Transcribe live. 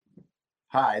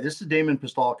Hi, this is Damon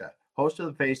Pistolka, host of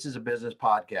the Faces of Business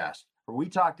podcast, where we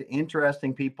talk to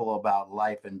interesting people about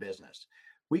life and business.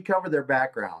 We cover their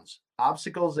backgrounds,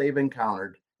 obstacles they've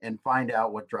encountered, and find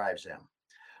out what drives them.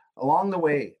 Along the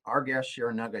way, our guests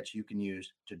share nuggets you can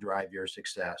use to drive your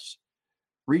success.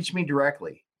 Reach me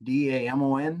directly,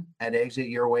 DAMON at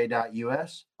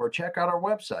exityourway.us, or check out our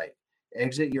website,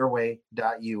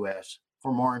 exityourway.us,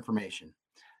 for more information.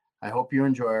 I hope you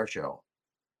enjoy our show.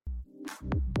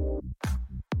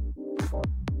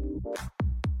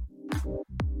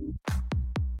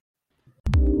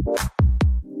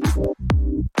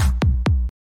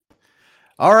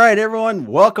 All right, everyone.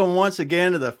 Welcome once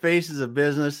again to the Faces of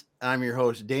Business. I'm your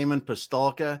host, Damon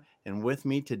Pistolka, and with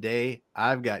me today,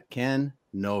 I've got Ken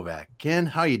Novak. Ken,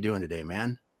 how you doing today,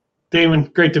 man? Damon,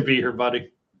 great to be here,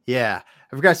 buddy. Yeah,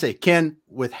 I forgot to say, Ken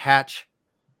with Hatch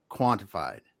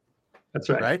Quantified. That's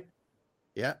right. Right?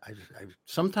 Yeah, I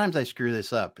sometimes I screw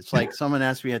this up. It's like someone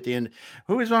asked me at the end,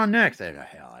 "Who is on next?" I go,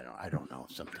 "Hell, I don't know."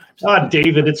 Sometimes.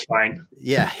 David, it's fine.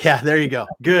 Yeah. There you go.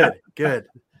 Good.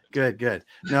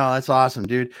 No, that's awesome,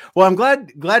 dude. Well, I'm glad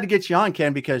to get you on,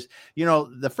 Ken, because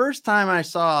the first time I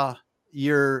saw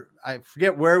I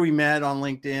forget where we met on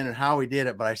LinkedIn and how we did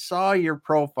it, but I saw your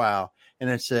profile and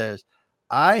it says,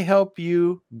 "I help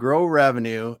you grow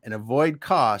revenue and avoid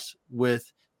costs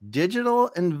with digital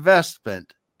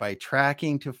investment by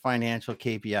tracking to financial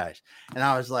KPIs." And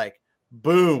I was like,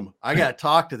 boom, I got to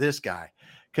talk to this guy.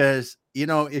 Because,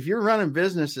 if you're running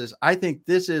businesses, I think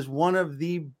this is one of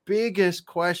the biggest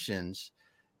questions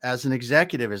as an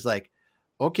executive is like,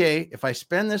 okay, if I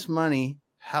spend this money,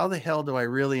 how the hell do I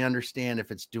really understand if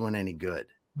it's doing any good?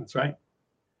 That's right.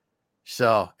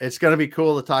 So it's going to be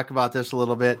cool to talk about this a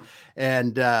little bit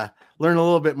and learn a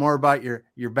little bit more about your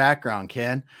background,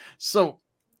 Ken. So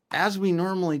as we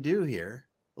normally do here,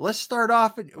 let's start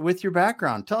off with your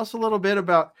background. Tell us a little bit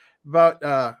about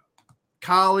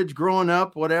college, growing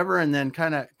up, whatever, and then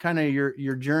kind of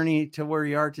your journey to where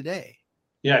you are today.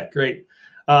 Yeah, great.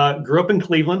 Grew up in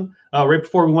Cleveland. Right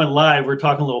before we went live, we are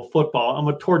talking a little football. I'm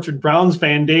a tortured Browns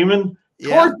fan, Damon.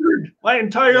 Tortured my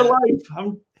entire life.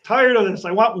 I'm tired of this.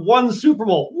 I want one Super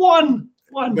Bowl. One.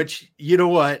 But you know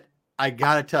what? I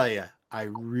got to tell you, I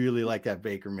really like that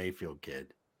Baker Mayfield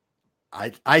kid.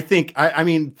 I think, I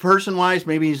mean, person-wise,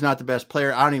 maybe he's not the best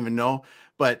player. I don't even know.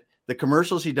 But the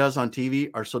commercials he does on TV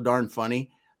are so darn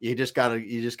funny. You just gotta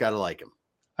like him.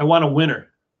 I want a winner.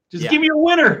 Just give me a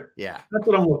winner. Yeah. That's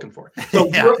what I'm looking for.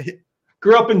 So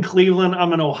grew up in Cleveland.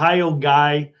 I'm an Ohio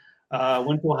guy.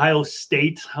 Went to Ohio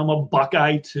State. I'm a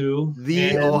Buckeye too.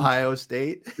 Ohio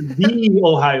State. The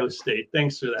Ohio State.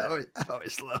 Thanks for that. I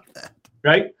always love that.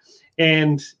 Right.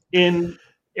 And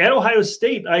at Ohio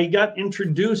State, I got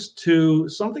introduced to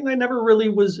something I never really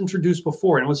was introduced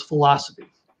before, and it was philosophy.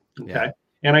 Okay. Yeah.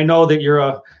 And I know that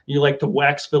you like to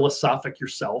wax philosophic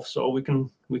yourself, so we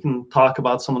can talk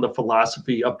about some of the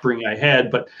philosophy upbringing I had.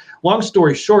 But long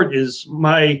story short is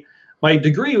my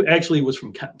degree actually was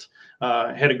from Kent.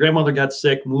 Had a grandmother got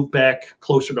sick, moved back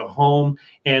closer to home,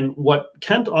 and what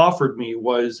Kent offered me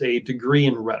was a degree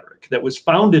in rhetoric that was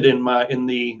founded in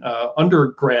the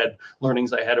undergrad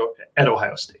learnings I had at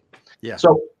Ohio State. Yeah.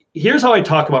 So here's how I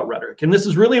talk about rhetoric, and this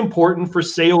is really important for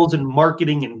sales and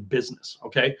marketing and business.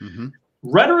 Okay. Mm-hmm.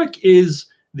 Rhetoric is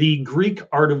the Greek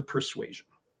art of persuasion,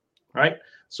 right?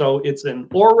 So it's an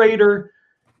orator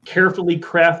carefully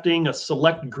crafting a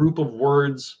select group of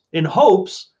words in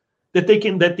hopes that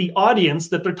the audience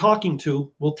that they're talking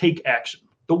to will take action.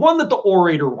 The one that the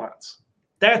orator wants.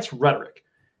 That's rhetoric.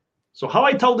 So how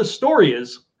I tell this story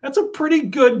is that's a pretty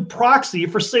good proxy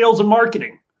for sales and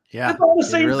marketing. Yeah. It's all the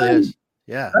same really thing. Is.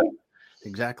 Yeah. Right?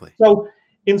 Exactly. So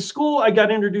in school, I got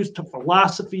introduced to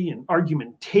philosophy and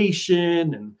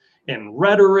argumentation and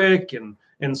rhetoric and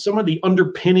some of the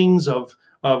underpinnings of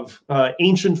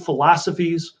ancient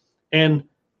philosophies. And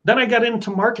then I got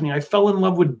into marketing. I fell in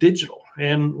love with digital.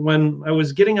 And when I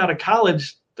was getting out of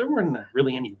college, there weren't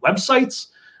really any websites.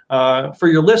 For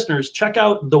your listeners, check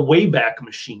out The Wayback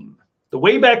Machine,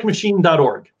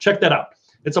 thewaybackmachine.org. Check that out.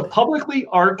 It's a publicly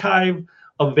archived,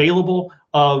 available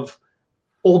of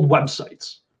old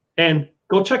websites. And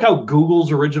go check out Google's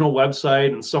original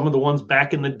website and some of the ones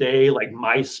back in the day, like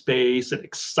MySpace and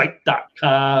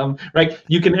Excite.com, right?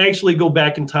 You can actually go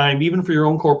back in time, even for your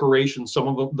own corporation, some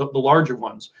of the larger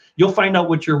ones. You'll find out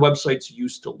what your websites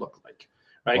used to look like,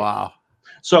 right? Wow.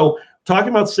 So talking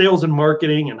about sales and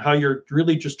marketing and how you're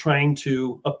really just trying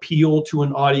to appeal to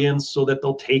an audience so that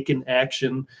they'll take an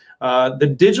action.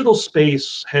 The digital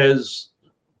space has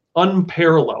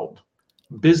unparalleled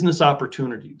business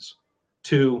opportunities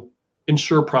to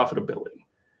ensure profitability.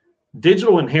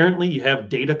 Digital, inherently, you have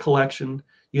data collection,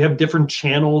 You have different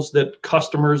channels that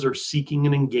customers are seeking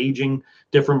and engaging,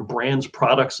 different brands,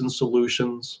 products, and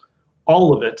solutions.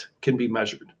 All of it can be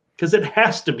measured because it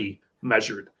has to be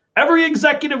measured. Every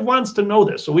executive wants to know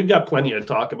this. So we've got plenty to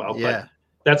talk about, but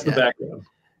that's the background.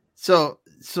 So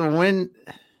you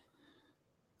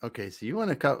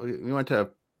went to a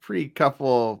pretty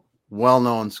couple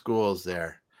well-known schools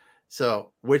there.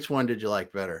 So which one did you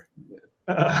like better?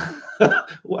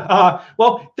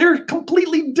 Well, they're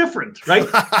completely different, right?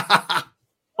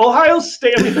 Ohio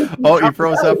State. I mean, you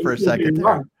froze up for a second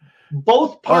there.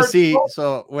 Both parts.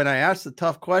 So when I asked the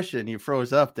tough question, you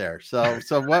froze up there. So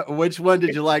which one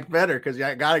did you like better? Because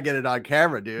I got to get it on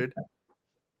camera, dude.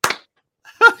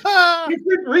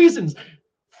 Different reasons.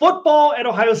 Football at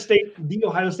Ohio State,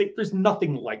 there's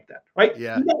nothing like that, right?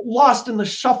 Yeah. You got lost in the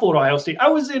shuffle at Ohio State. I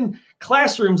was in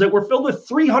classrooms that were filled with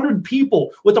 300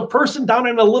 people with a person down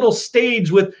in a little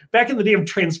stage with, back in the day of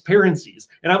transparencies,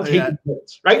 and I'm taking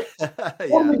notes, right?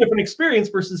 Totally different experience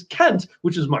versus Kent,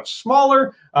 which is much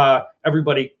smaller.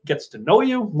 Everybody gets to know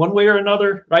you one way or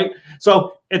another, right?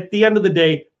 So at the end of the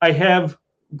day, I have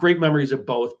great memories of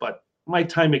both, but my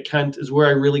time at Kent is where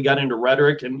I really got into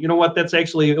rhetoric. And you know what?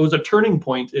 It was a turning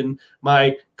point in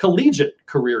my collegiate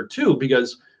career too,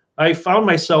 because I found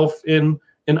myself in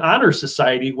an honor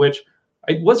society, which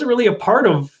I wasn't really a part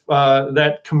of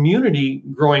that community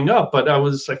growing up, but I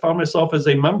found myself as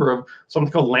a member of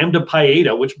something called Lambda Pi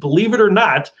Eta, which, believe it or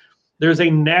not, there's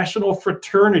a national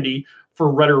fraternity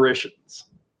for rhetoricians.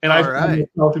 And I found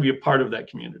myself to be a part of that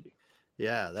community.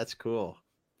 Yeah, that's cool.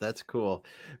 That's cool.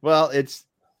 Well,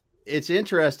 it's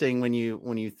interesting when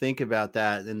you think about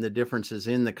that and the differences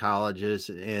in the colleges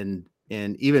and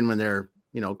even when they're,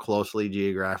 closely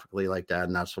geographically like that,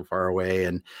 not so far away,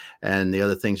 and the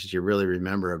other things that you really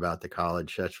remember about the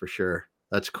college. That's for sure.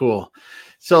 That's cool.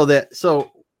 So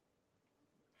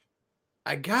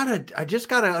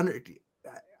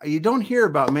you don't hear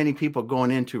about many people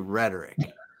going into rhetoric.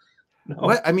 No.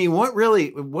 What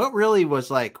really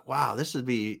was like, wow, this would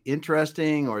be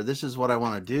interesting, or this is what I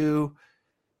want to do?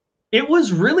 It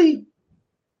was really,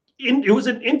 it was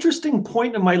an interesting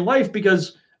point in my life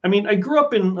because, I grew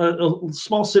up in a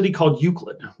small city called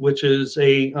Euclid, which is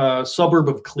a suburb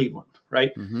of Cleveland,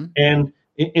 right? Mm-hmm. And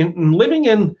in living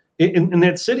in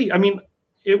that city,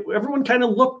 everyone kind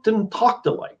of looked and talked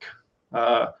alike,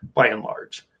 by and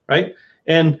large, right?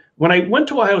 And when I went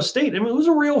to Ohio State, it was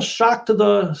a real shock to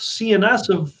the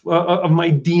CNS of my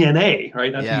DNA,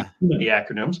 right? Not to use too many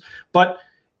acronyms, but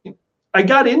I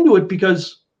got into it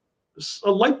because a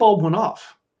light bulb went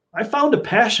off. I found a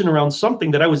passion around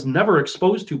something that I was never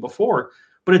exposed to before,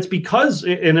 but it's because,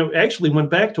 and it actually went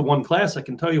back to one class. I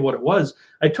can tell you what it was.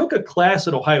 I took a class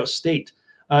at Ohio State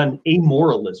on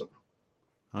amoralism.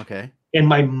 Okay. And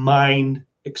my mind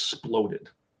exploded.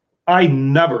 I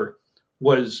never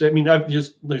was, there's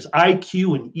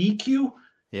IQ and EQ.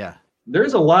 Yeah.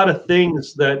 There's a lot of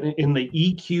things that in the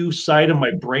EQ side of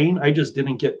my brain, I just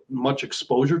didn't get much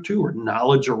exposure to or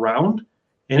knowledge around.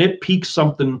 And it piqued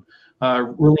something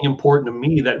really important to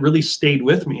me that really stayed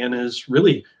with me and is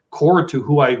really core to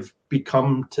who I've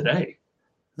become today.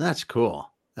 That's cool.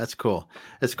 That's cool.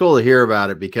 It's cool to hear about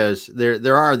it because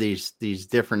there are these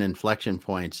different inflection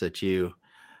points that you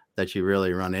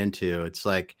really run into. It's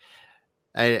like,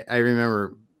 I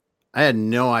remember I had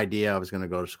no idea I was going to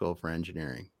go to school for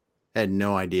engineering. I had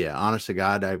no idea. Honest to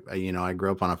God, I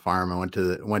grew up on a farm. I went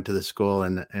to the school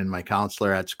and my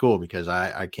counselor at school, because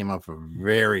I came up from a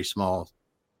very small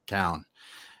town.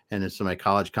 And so my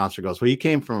college counselor goes, well, you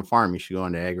came from a farm, you should go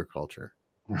into agriculture.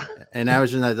 And I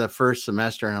was in the first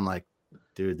semester and I'm like,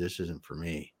 dude, this isn't for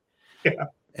me. Yeah.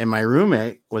 And my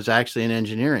roommate was actually in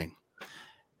engineering.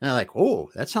 And I'm like, oh,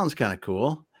 that sounds kind of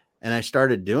cool. And I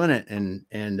started doing it. And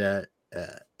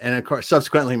of course,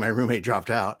 subsequently, my roommate dropped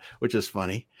out, which is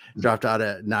funny. Dropped out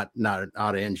of not out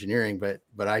of engineering, but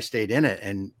I stayed in it.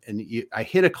 And I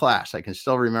hit a class. I can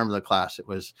still remember the class. It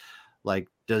was like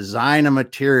design of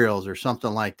materials or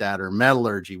something like that, or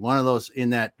metallurgy. One of those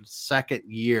in that second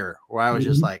year where I was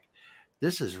just like,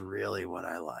 this is really what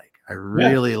I like. I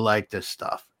really like this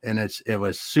stuff, and it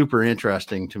was super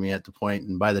interesting to me at the point.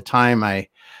 And by the time I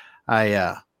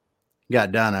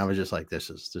got done, I was just like, this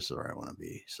is where I want to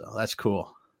be. So that's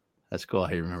cool. That's cool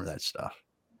how you remember that stuff.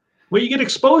 Well, you get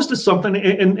exposed to something,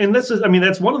 and this is,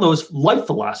 that's one of those life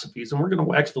philosophies, and we're going to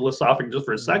wax philosophic just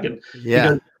for a second. Yeah.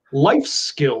 Because life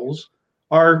skills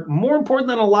are more important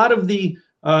than a lot of the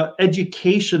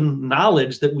education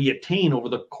knowledge that we attain over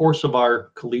the course of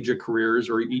our collegiate careers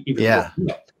or even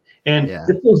and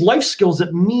it's those life skills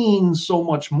that mean so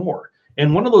much more.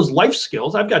 And one of those life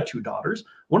skills, I've got 2 daughters.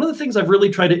 One of the things I've really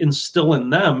tried to instill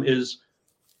in them is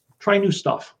try new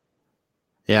stuff.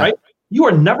 Yeah. Right? You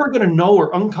are never going to know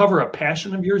or uncover a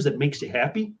passion of yours that makes you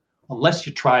happy unless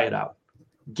you try it out.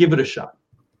 Give it a shot.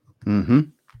 Mm-hmm.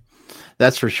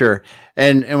 That's for sure.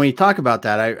 And when you talk about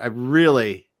that, I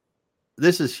really,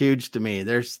 this is huge to me.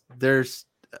 There's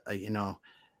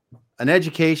an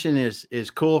education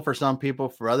is cool for some people,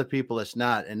 for other people it's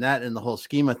not. And that in the whole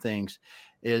scheme of things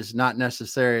is not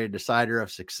necessarily a decider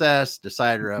of success,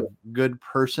 decider of good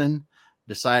person,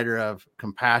 decider of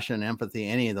compassion, empathy,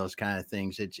 any of those kind of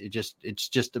things. It's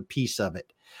just a piece of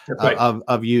it. That's right.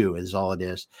 Of you is all it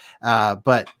is.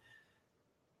 But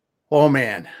oh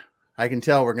man, I can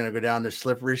tell we're going to go down this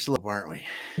slippery slope, aren't we?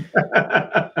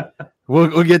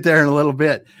 We'll get there in a little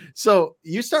bit. So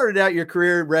you started out your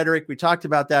career in rhetoric. We talked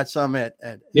about that some at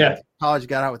college,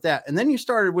 got out with that. And then you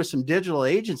started with some digital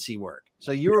agency work.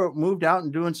 So you were moved out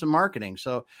and doing some marketing.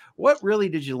 So what really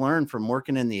did you learn from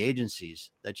working in the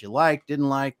agencies that you liked, didn't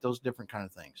like, those different kind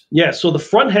of things? Yeah. So the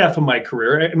front half of my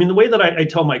career, I mean, the way that I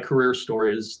tell my career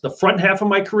story is the front half of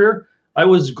my career, I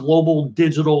was global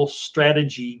digital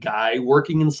strategy guy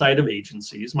working inside of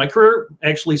agencies. My career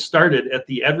actually started at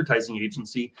the advertising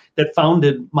agency that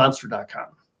founded Monster.com.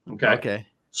 Okay.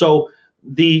 So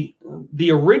the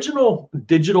original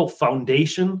digital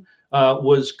foundation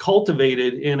was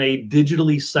cultivated in a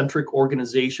digitally centric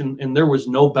organization, and there was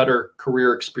no better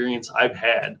career experience I've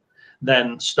had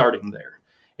than starting there.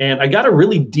 And I got a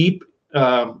really deep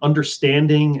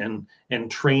understanding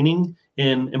and training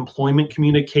in employment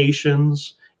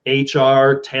communications,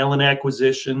 HR, talent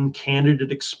acquisition,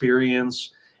 candidate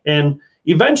experience. And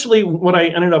eventually what I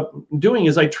ended up doing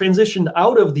is I transitioned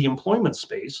out of the employment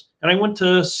space and I went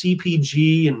to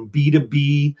CPG and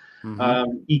B2B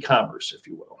e-commerce, if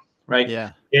you will. Right.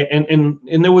 Yeah. And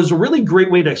there was a really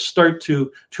great way to start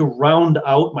to round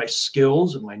out my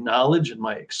skills and my knowledge and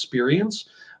my experience.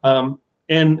 And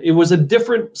it was a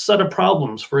different set of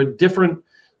problems for a different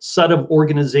set of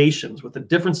organizations with a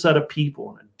different set of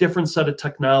people and a different set of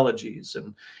technologies.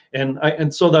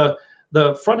 And so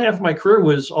the front half of my career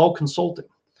was all consulting.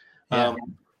 Yeah.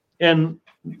 And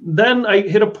then I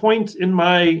hit a point in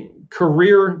my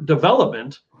career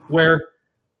development where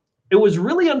it was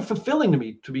really unfulfilling to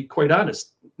me, to be quite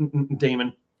honest,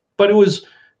 Damon. But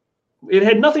it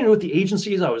had nothing to do with the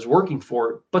agencies I was working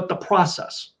for, but the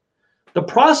process. The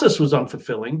process was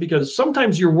unfulfilling because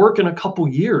sometimes you're working a couple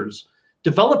years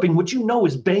developing what you know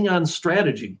is bang on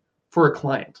strategy for a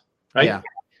client, right? Yeah.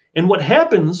 And what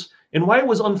happens and why it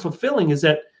was unfulfilling is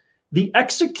that the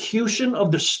execution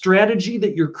of the strategy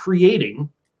that you're creating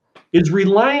is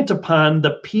reliant upon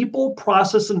the people,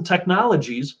 process, and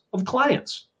technologies of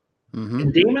clients. Mm-hmm.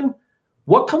 And Damon,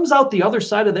 what comes out the other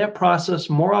side of that process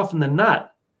more often than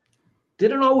not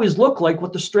didn't always look like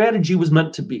what the strategy was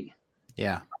meant to be.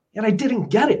 Yeah. And I didn't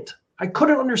get it. I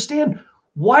couldn't understand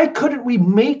why couldn't we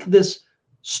make this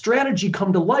strategy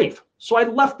come to life? So I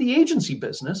left the agency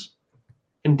business.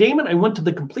 And Damon, I went to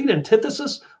the complete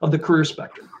antithesis of the career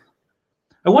spectrum.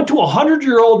 I went to a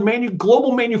 100-year-old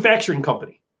global manufacturing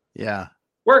company. Yeah.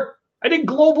 Where I did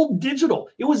global digital.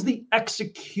 It was the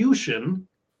execution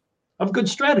of good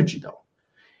strategy, though.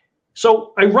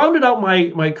 So I rounded out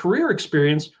my career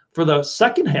experience for the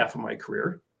second half of my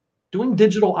career doing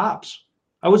digital ops.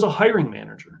 I was a hiring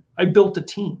manager. I built a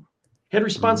team, had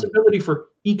responsibility for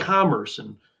e-commerce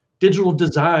and digital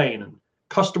design and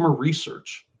customer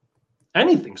research,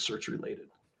 anything search related.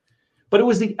 But it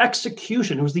was the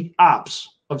execution, it was the ops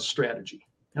of strategy.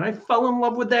 And I fell in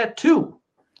love with that too.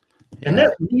 Yeah. And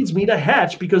that leads me to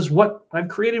Hatch, because what I've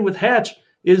created with Hatch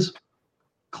is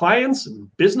clients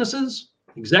and businesses,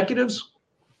 executives.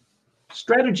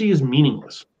 Strategy is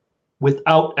meaningless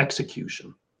without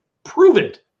execution. Prove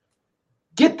it.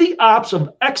 Get the ops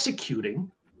of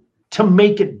executing to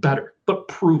make it better, but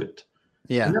prove it.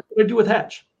 Yeah. And that's what I do with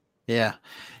Hatch. Yeah.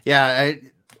 Yeah.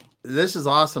 This is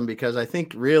awesome because I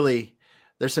think really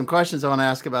there's some questions I want to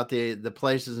ask about the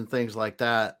places and things like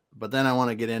that. But then I want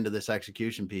to get into this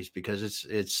execution piece because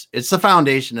it's the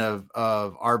foundation of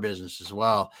our business as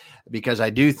well, because I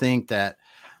do think that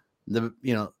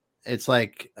it's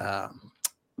like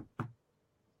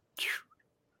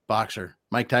boxer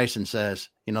Mike Tyson says,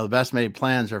 the best made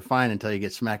plans are fine until you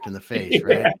get smacked in the face.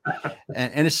 Right. Yeah.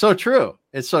 And it's so true.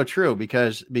 It's so true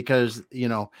because,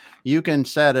 you can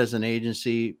set as an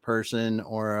agency person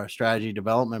or a strategy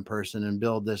development person and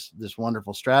build this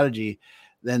wonderful strategy,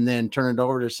 then turn it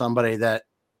over to somebody that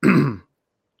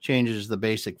changes the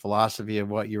basic philosophy of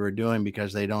what you were doing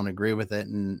because they don't agree with it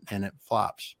and it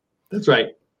flops. That's right.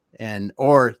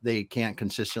 Or they can't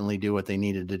consistently do what they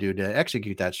needed to do to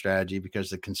execute that strategy because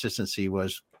the consistency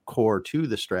was core to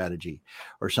the strategy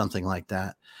or something like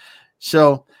that.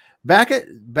 So back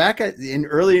at in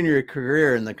early in your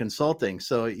career in the consulting.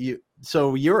 So you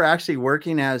were actually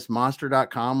working as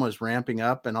Monster.com was ramping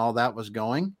up and all that was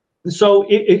going. So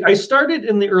I started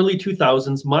in the early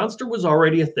 2000s. Monster was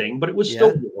already a thing, but it was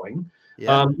still growing.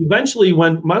 Yeah. Eventually,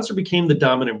 when Monster became the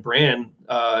dominant brand,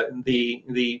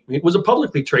 it was a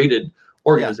publicly traded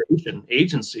organization,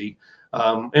 agency.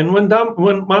 And when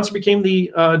Monster became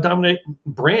the dominant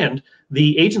brand,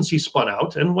 the agency spun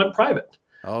out and went private.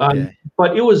 Okay.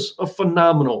 But it was a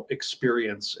phenomenal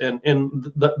experience, and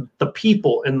the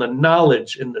people and the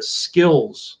knowledge and the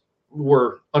skills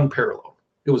were unparalleled.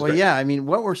 It was great. Yeah. I mean,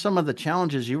 what were some of the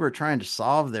challenges you were trying to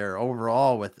solve there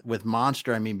overall with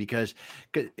Monster? I mean, because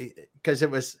it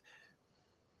was,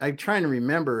 I'm trying to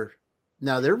remember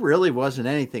now, there really wasn't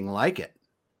anything like it.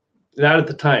 Not at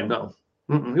the time, no.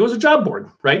 It was a job board,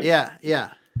 right? Yeah,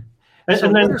 yeah.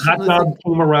 And then Hot Job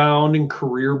came around and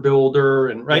Career Builder,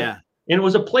 and and it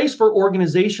was a place for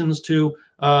organizations to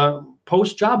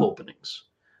post job openings.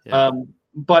 Yeah.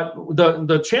 But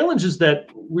the challenges that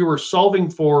we were solving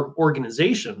for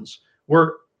organizations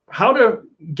were how to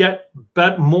get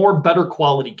better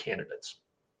quality candidates,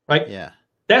 right? Yeah.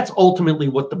 That's ultimately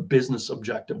what the business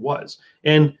objective was.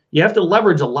 And you have to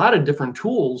leverage a lot of different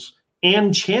tools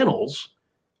and channels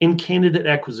in candidate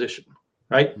acquisition,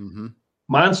 right? Mm-hmm.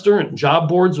 Monster and job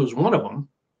boards was one of them.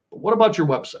 But what about your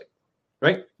website,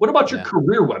 right? What about your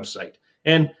career website?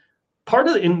 And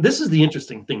and this is the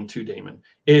interesting thing too, Damon,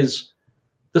 is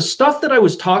the stuff that I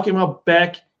was talking about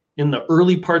back in the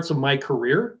early parts of my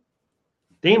career,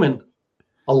 Damon,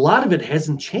 a lot of it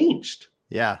hasn't changed.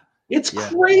 Yeah. It's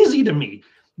crazy to me.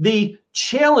 The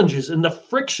challenges and the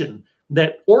friction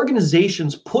that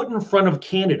organizations put in front of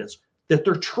candidates that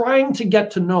they're trying to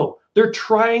get to know, they're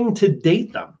trying to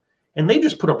date them. And they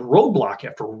just put up roadblock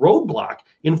after roadblock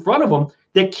in front of them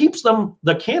that keeps them,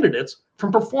 the candidates,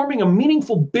 from performing a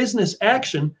meaningful business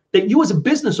action that you as a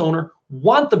business owner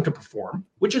want them to perform,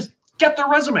 which is get their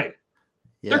resume.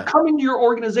 Yeah. They're coming to your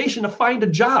organization to find a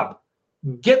job.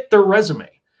 Get their resume.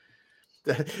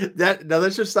 Now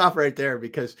let's just stop right there,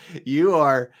 because you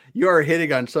are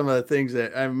hitting on some of the things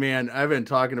that I've been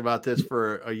talking about this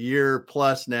for a year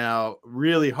plus now,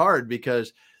 really hard,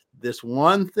 because this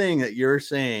one thing that you're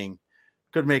saying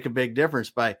could make a big difference.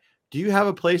 Do you have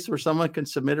a place where someone can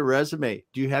submit a resume?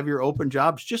 Do you have your open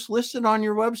jobs just listed on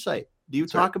your website? Do you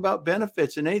talk about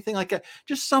benefits and anything like that?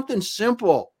 Just something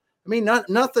simple. I mean,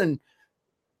 nothing.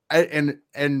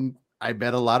 And I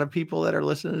bet a lot of people that are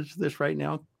listening to this right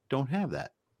now don't have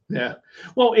that. Yeah.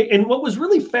 Well, and what was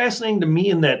really fascinating to me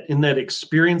in that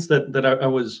experience that I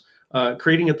was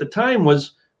creating at the time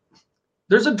was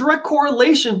there's a direct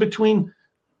correlation between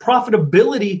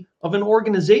profitability of an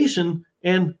organization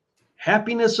and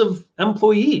happiness of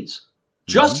employees.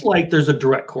 Just like there's a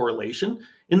direct correlation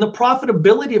in the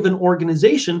profitability of an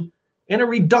organization and a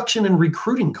reduction in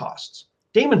recruiting costs.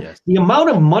 Damon, the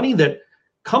amount of money that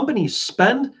companies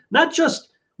spend, not just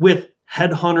with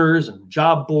headhunters and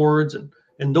job boards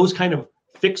and those kind of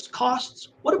fixed costs.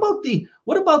 What about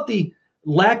the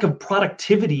lack of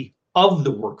productivity of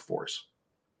the workforce?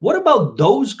 What about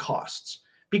those costs?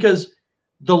 Because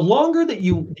the longer that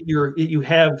you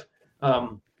have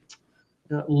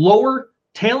lower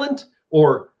talent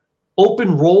or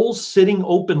open roles sitting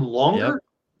open longer,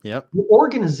 the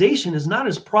organization is not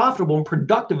as profitable and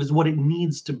productive as what it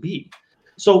needs to be.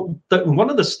 So one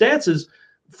of the stats is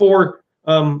for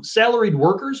salaried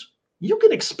workers, you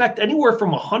can expect anywhere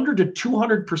from 100 to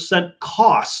 200%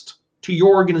 cost to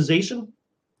your organization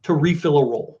to refill a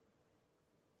role.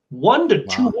 1 to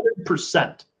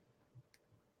 200%.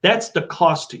 That's the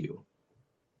cost to you.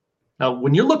 Now,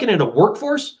 when you're looking at a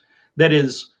workforce that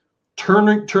is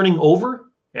turning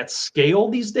over at scale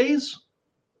these days,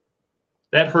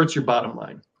 that hurts your bottom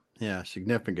line. Yeah,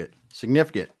 significant.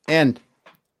 And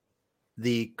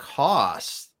the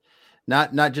costs,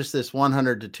 not just this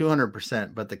 100 to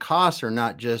 200%, but the costs are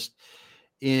not just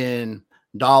in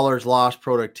dollars lost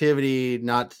productivity,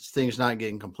 not things not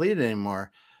getting completed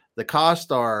anymore. The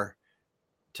costs are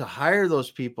to hire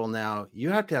those people now. You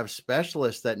have to have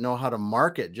specialists that know how to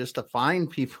market just to find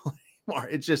people anymore.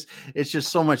 It's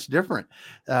just so much different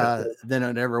than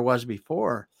it ever was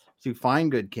before to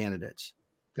find good candidates.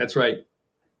 That's right.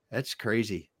 That's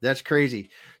crazy.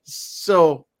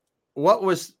 So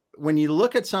when you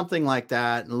look at something like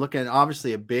that and look at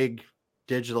obviously a big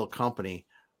digital company,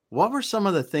 what were some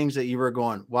of the things that you were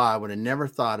going, wow, I would have never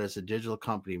thought as a digital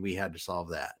company we had to solve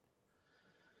that?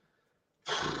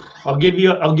 I'll give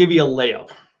you a layup,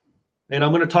 and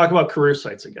I'm going to talk about career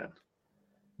sites again.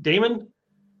 Damon,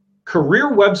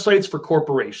 career websites for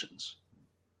corporations.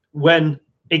 When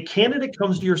a candidate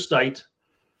comes to your site,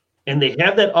 and they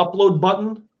have that upload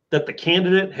button that the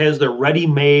candidate has their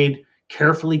ready-made,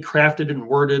 carefully crafted and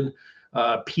worded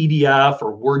PDF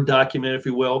or Word document, if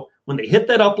you will, when they hit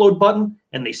that upload button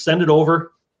and they send it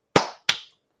over,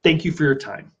 thank you for your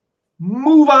time.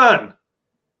 Move on.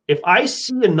 If I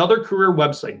see another career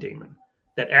website, Damon,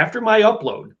 that after my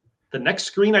upload, the next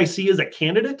screen I see is a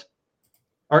candidate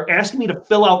are asking me to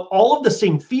fill out all of the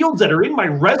same fields that are in my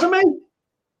resume,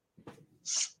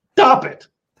 stop it.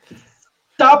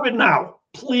 Stop it now,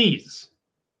 please.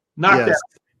 Knock that.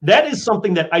 That is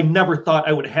something that I never thought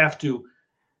I would have to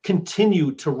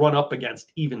continue to run up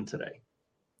against even today.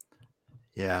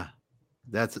 Yeah,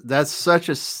 that's such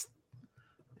a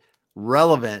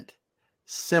relevant,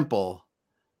 simple,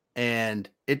 and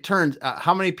it turns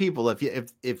how many people,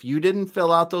 if you didn't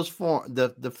fill out those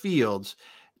the fields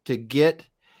to get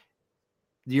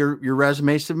your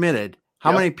resume submitted,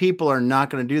 how many people are not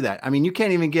going to do that? I mean, you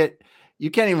can't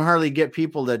even hardly get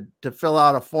people to fill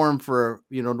out a form for,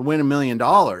 to win $1 million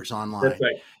online. That's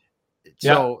right.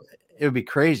 So it would be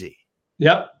crazy.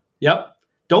 Yep.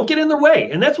 Don't get in their way.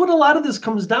 And that's what a lot of this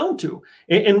comes down to.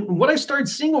 And what I started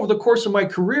seeing over the course of my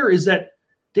career is that,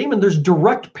 Damon, there's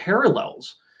direct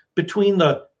parallels between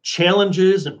the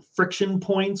challenges and friction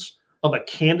points of a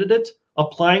candidate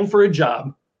applying for a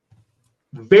job,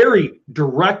 very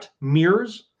direct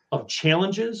mirrors of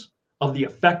challenges of the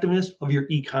effectiveness of your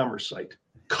e-commerce site.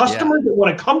 Customers that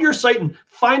want to come to your site and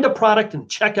find a product and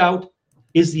check out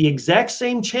is the exact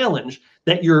same challenge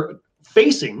that you're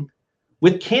facing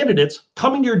with candidates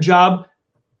coming to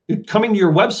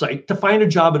your website to find a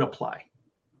job and apply.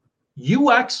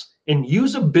 UX and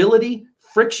usability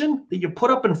friction that you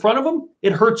put up in front of them,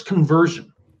 it hurts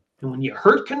conversion. And when you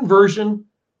hurt conversion,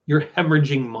 you're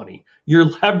hemorrhaging money. You're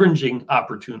hemorrhaging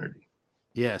opportunity.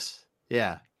 Yes.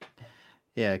 Yeah.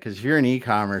 Yeah, because if you're in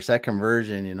e-commerce, that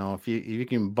conversion, if you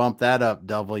can bump that up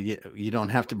double, you don't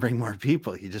have to bring more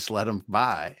people. You just let them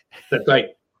buy. That's right.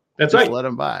 That's just right. Let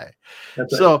them buy.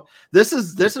 That's so right. This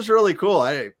is really cool.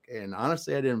 And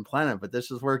honestly, I didn't plan it, but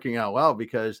this is working out well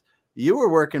because you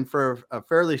were working for a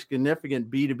fairly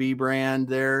significant B2B brand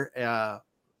there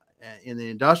in the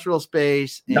industrial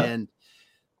space, and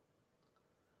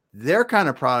their kind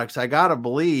of products, I gotta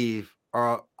believe,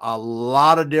 are a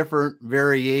lot of different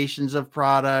variations of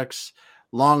products,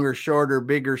 longer, shorter,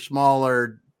 bigger,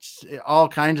 smaller, all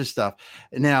kinds of stuff.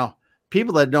 Now,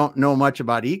 people that don't know much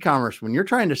about e-commerce, when you're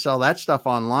trying to sell that stuff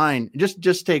online,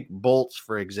 just take bolts,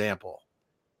 for example.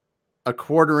 A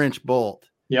 1/4-inch bolt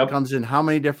comes in how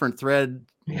many different thread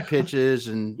pitches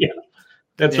and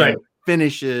that's right,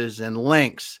 finishes and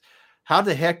lengths. How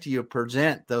the heck do you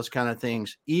present those kind of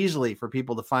things easily for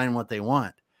people to find what they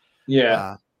want?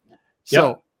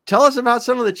 So tell us about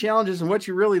some of the challenges and what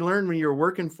you really learned when you were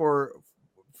working for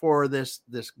this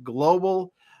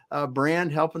global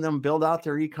brand, helping them build out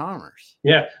their e-commerce.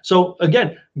 Yeah. So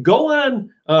again, go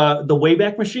on the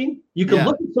Wayback Machine. You can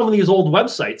look at some of these old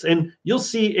websites and you'll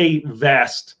see a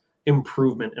vast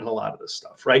improvement in a lot of this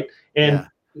stuff, right? And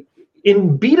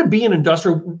in B2B and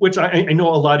industrial, which I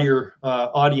know a lot of your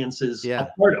audience is a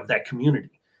part of that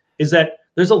community, is that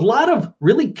there's a lot of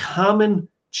really common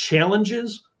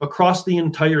challenges across the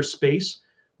entire space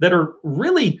that are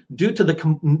really due to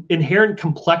the inherent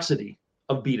complexity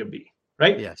of B2B,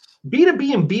 right? Yes.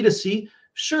 B2B and B2C,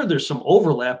 sure, there's some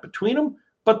overlap between them,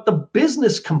 but the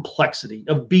business complexity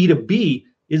of B2B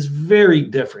is very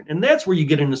different. And that's where you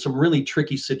get into some really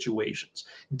tricky situations.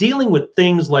 Dealing with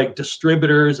things like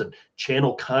distributors and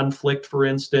channel conflict, for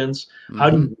instance. How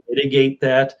do you mitigate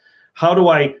that? How do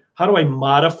I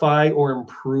modify or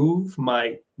improve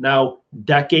my now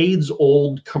decades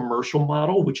old commercial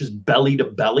model, which is belly to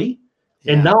belly?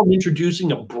 And now I'm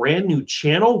introducing a brand new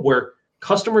channel where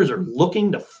customers are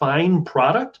looking to find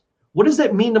product. What does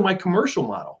that mean to my commercial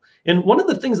model? And one of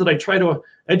the things that I try to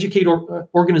educate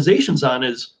organizations on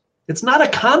is it's not a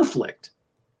conflict.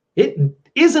 It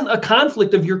isn't a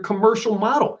conflict of your commercial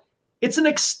model. It's an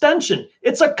extension.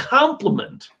 It's a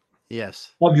complement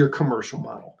of your commercial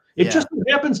model. It just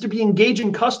happens to be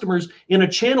engaging customers in a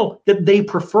channel that they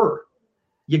prefer.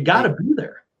 You got to be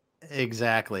there.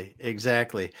 Exactly.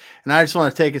 And I just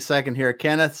want to take a second here.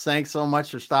 Kenneth, thanks so much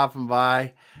for stopping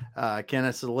by.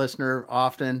 Kenneth's a listener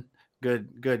often.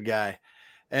 Good guy.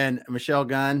 And Michelle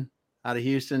Gunn out of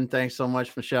Houston. Thanks so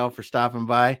much, Michelle, for stopping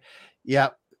by.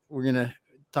 Yep. We're going to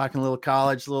talk a little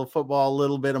college, a little football, a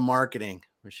little bit of marketing.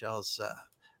 Michelle's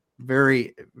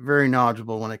very, very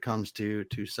knowledgeable when it comes to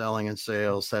selling and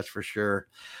sales. That's for sure.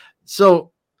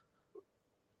 So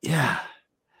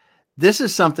this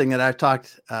is something that I've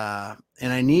talked, and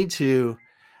I need to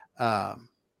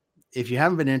if you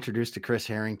haven't been introduced to Chris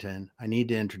Harrington, I need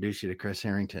to introduce you to Chris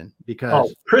Harrington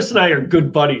because Chris and I are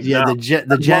good buddies. Yeah, now.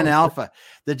 the Gen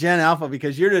Alpha,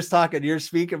 because you're just talking, you're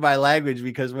speaking my language,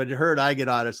 because when I get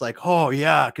on, it's like, oh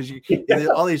yeah, because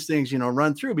all these things,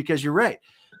 run through, because you're right.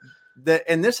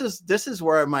 And this is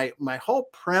where my whole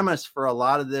premise for a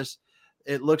lot of this,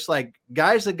 it looks like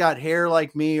guys that got hair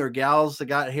like me, or gals that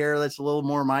got hair that's a little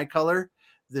more my color,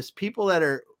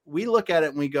 we look at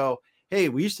it and we go, hey,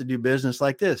 we used to do business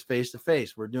like this, face to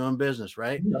face. We're doing business,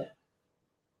 right? Yeah.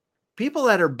 People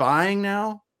that are buying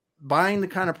the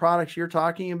kind of products you're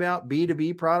talking about,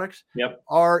 B2B products,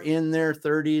 are in their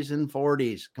 30s and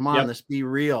 40s. Come on, let's be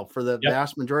real. For the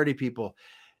vast majority of people,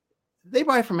 they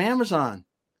buy from Amazon.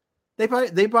 They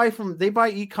buy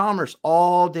e-commerce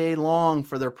all day long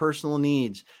for their personal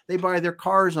needs. They buy their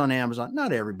cars on Amazon.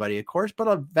 Not everybody, of course, but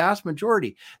a vast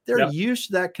majority. They're used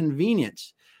to that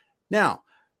convenience. Now,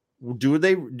 do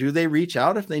they reach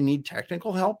out if they need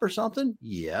technical help or something?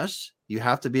 Yes, you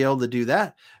have to be able to do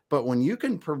that. But when you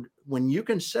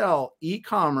can sell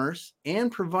e-commerce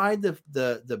and provide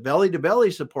the belly to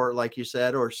belly support, like you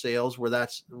said, or sales where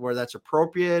that's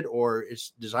appropriate or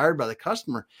is desired by the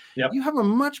customer, you have a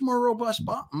much more robust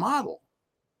model.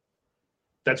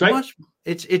 That's right.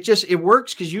 It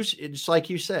works because it's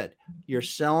like you said, you're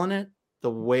selling it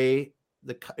the way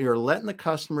you're letting the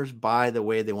customers buy the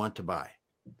way they want to buy.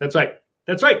 That's right.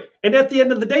 That's right. And at the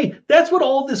end of the day, that's what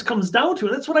all this comes down to.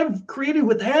 And that's what I've created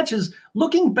with Hatch, is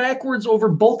looking backwards over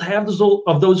both halves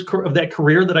of that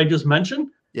career that I just mentioned.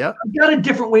 Yeah. I've got a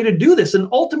different way to do this. And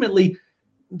ultimately,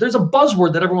 there's a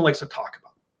buzzword that everyone likes to talk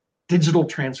about: digital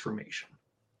transformation.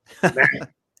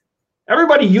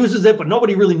 Everybody uses it, but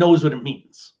nobody really knows what it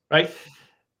means, right?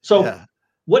 So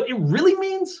what it really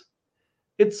means,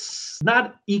 it's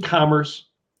not e-commerce.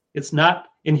 It's not,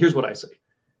 and here's what I say.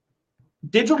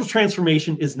 Digital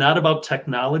transformation is not about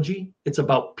technology. It's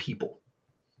about people,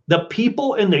 the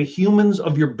people and the humans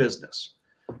of your business.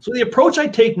 So the approach I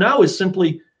take now is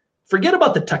simply forget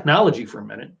about the technology for a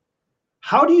minute.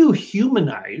 How do you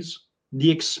humanize the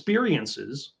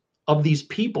experiences of these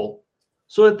people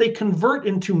so that they convert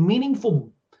into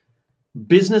meaningful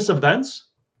business events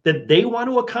that they want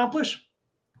to accomplish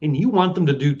and you want them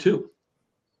to do too?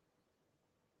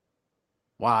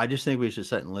 Wow, I just think we should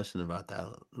sit and listen to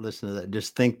that.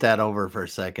 Just think that over for a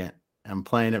second. I'm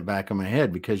playing it back in my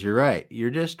head, because you're right. You're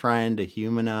just trying to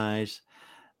humanize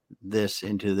this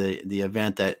into the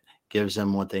event that gives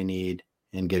them what they need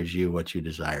and gives you what you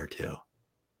desire to.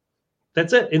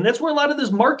 That's it. And that's where a lot of this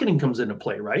marketing comes into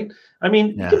play, right? I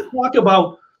mean, you can talk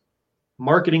about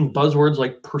marketing buzzwords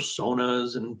like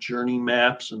personas and journey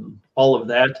maps and all of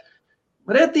that.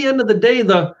 But at the end of the day,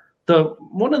 the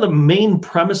one of the main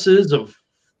premises of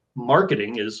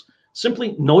marketing is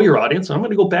simply know your audience. I'm going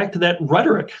to go back to that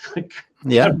rhetoric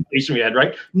conversation we had,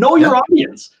 right? Know your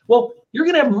audience. Well, you're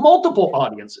going to have multiple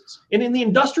audiences, and in the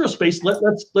industrial space,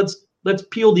 let's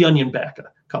peel the onion back a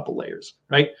couple layers,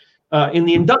 right? In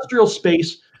the industrial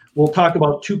space, we'll talk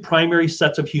about two primary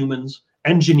sets of humans: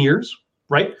 engineers,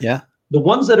 right? Yeah. The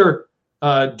ones that are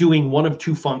doing one of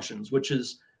two functions, which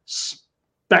is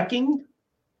speccing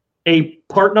a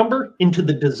part number into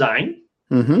the design.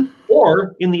 Mm-hmm.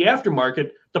 Or in the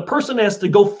aftermarket, the person has to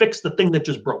go fix the thing that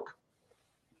just broke,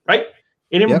 right?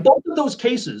 And in both of those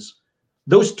cases,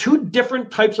 those two different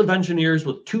types of engineers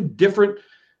with two different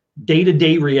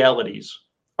day-to-day realities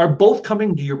are both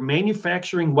coming to your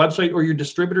manufacturing website or your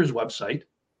distributor's website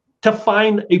to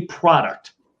find a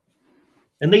product.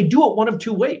 And they do it one of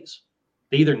two ways.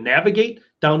 They either navigate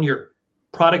down your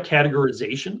product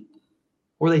categorization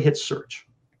or they hit search.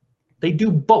 They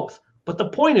do both. But the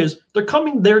point is, they're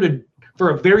coming there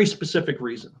for a very specific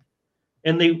reason.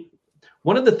 And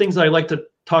one of the things that I like to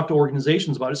talk to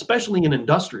organizations about, especially in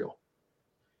industrial,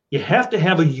 you have to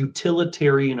have a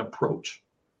utilitarian approach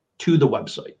to the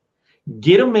website.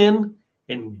 Get them in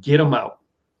and get them out.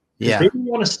 Yeah. They don't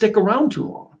want to stick around too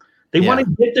long. They want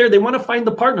to get there. They want to find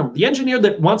the part number. The engineer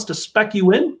that wants to spec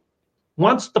you in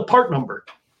wants the part number.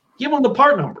 Give them the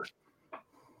part number.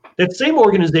 That same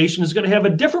organization is going to have a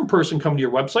different person come to your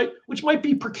website, which might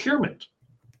be procurement.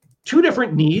 Two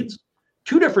different needs,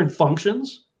 two different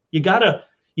functions.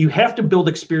 You have to build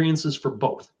experiences for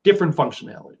both, different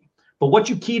functionality. But what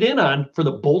you keyed in on for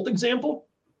the Bolt example,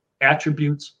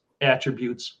 attributes,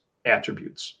 attributes,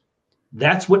 attributes.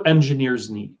 That's what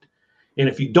engineers need. And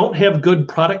if you don't have good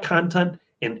product content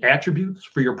and attributes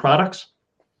for your products,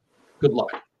 good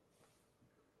luck.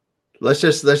 Let's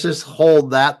just hold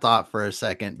that thought for a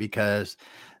second, because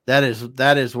that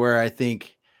is where I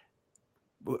think,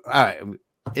 all right,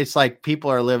 it's like people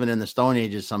are living in the Stone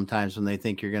Ages sometimes when they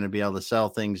think you're going to be able to sell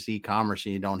things e-commerce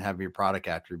and you don't have your product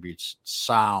attributes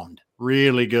sound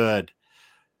really good.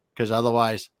 Because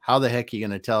otherwise, how the heck are you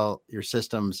going to tell your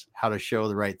systems how to show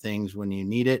the right things when you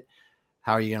need it?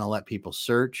 How are you going to let people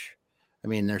search? I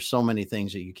mean, there's so many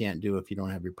things that you can't do if you don't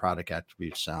have your product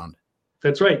attributes sound.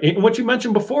 That's right. And what you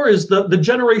mentioned before is the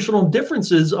generational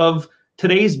differences of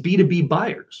today's B2B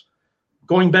buyers.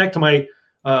 Going back to my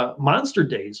Monster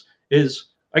days, is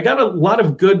I got a lot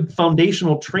of good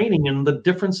foundational training in the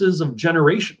differences of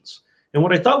generations. And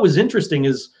what I thought was interesting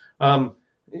is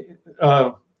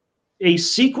a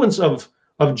sequence of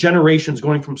generations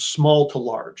going from small to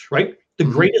large, right? The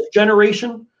greatest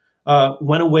generation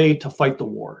went away to fight the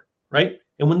war, right?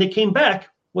 And when they came back,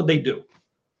 what'd they do?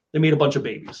 They made a bunch of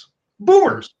babies.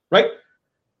 Boomers, right?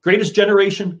 Greatest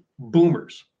generation,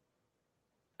 boomers.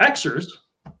 Xers,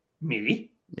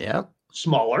 me, yeah,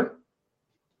 smaller.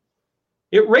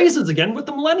 It raises again with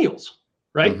the millennials,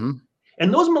 right?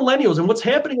 And those millennials, and what's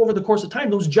happening over the course of time,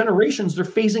 those generations, they're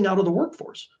phasing out of the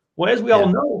workforce. Well, as we all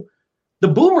know, the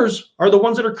boomers are the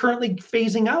ones that are currently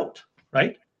phasing out,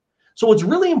 right? So what's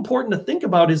really important to think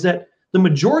about is that the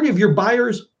majority of your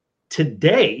buyers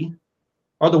today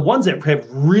are the ones that have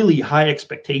really high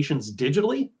expectations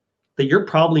digitally that you're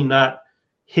probably not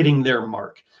hitting their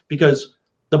mark. Because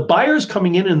the buyers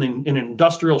coming in an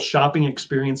industrial shopping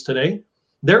experience today,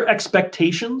 their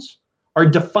expectations are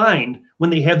defined when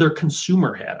they have their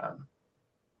consumer hat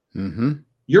on.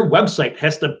 Your website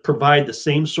has to provide the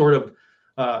same sort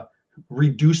of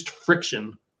reduced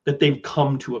friction that they've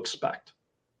come to expect.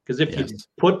 Because if you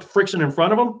put friction in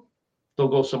front of them, they'll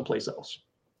go someplace else.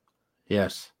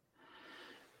 Yes.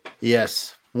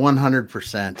 Yes,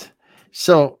 100%.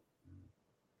 So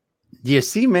do you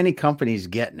see many companies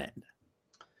getting it?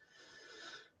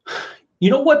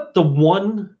 You know what?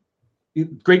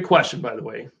 Great question, by the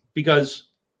way, because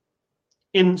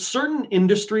in certain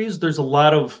industries, there's a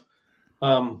lot of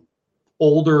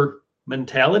older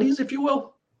mentalities, if you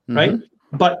will, right?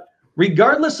 But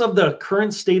regardless of the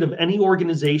current state of any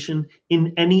organization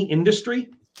in any industry,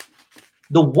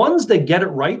 the ones that get it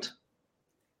right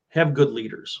have good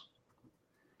leaders.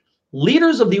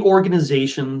 Leaders of the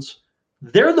organizations,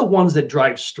 they're the ones that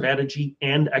drive strategy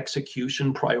and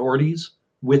execution priorities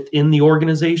within the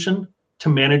organization to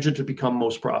manage it to become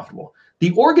most profitable.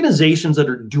 The organizations that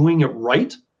are doing it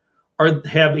right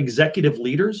have executive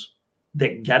leaders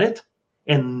that get it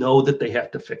and know that they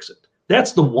have to fix it.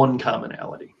 That's the one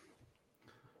commonality.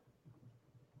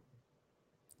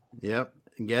 Yep.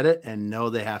 Get it and know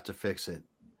they have to fix it.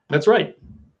 That's right.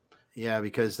 Yeah,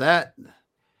 because I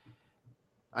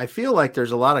feel like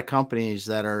there's a lot of companies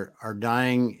that are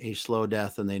dying a slow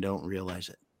death and they don't realize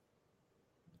it.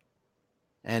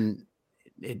 And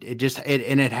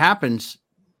it happens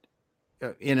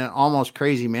in an almost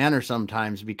crazy manner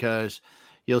sometimes, because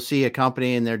you'll see a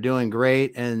company and they're doing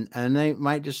great and they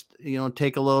might just,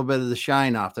 take a little bit of the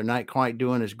shine off. They're not quite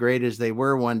doing as great as they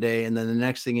were one day. And then the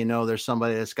next thing you know, there's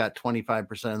somebody that's got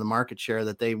 25% of the market share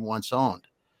that they once owned.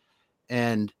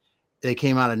 And they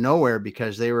came out of nowhere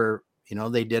because they were,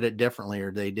 they did it differently,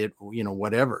 or they did,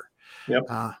 whatever. Yep.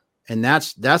 And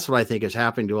that's what I think is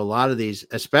happening to a lot of these,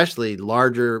 especially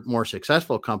larger, more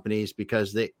successful companies,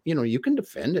 because they, you can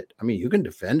defend it. I mean, you can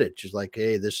defend it just like,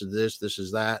 hey, this is this, this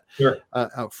is that, sure,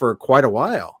 for quite a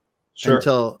while, sure,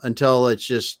 until it's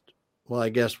just, well, I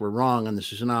guess we're wrong, and the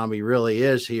tsunami really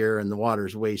is here, and the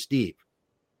water's waist deep.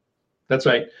 That's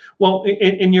right. Well,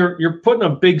 and you're putting a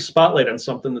big spotlight on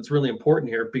something that's really important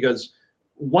here, because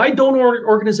why don't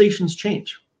organizations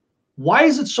change? Why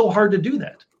is it so hard to do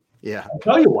that? Yeah. I'll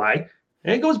tell you why.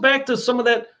 And it goes back to some of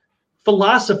that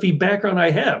philosophy background I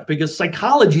have, because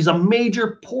psychology is a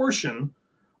major portion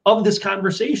of this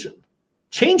conversation.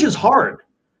 Change is hard.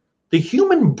 The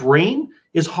human brain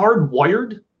is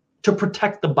hardwired to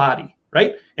protect the body,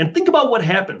 right? And think about what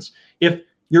happens if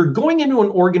you're going into an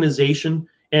organization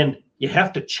and you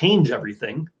have to change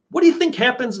everything. What do you think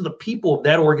happens to the people of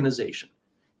that organization?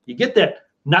 You get that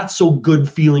not so good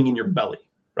feeling in your belly,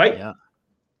 right? Yeah.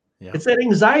 Yeah. It's that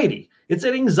anxiety. It's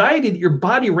that anxiety that your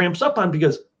body ramps up on,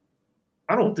 because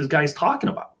I don't know what this guy's talking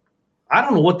about. I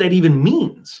don't know what that even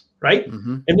means, right?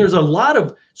 And there's a lot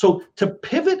of, so to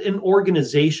pivot an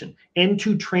organization and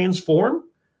to transform,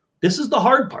 this is the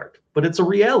hard part, but it's a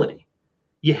reality.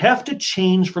 You have to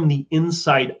change from the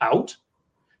inside out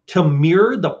to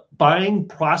mirror the buying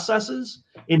processes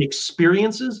and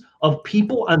experiences of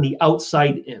people on the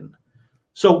outside in.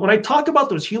 So when I talk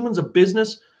about those humans of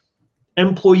business,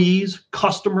 employees,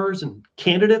 customers, and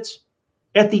candidates,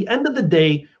 at the end of the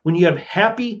day, when you have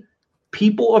happy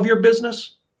people of your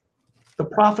business, the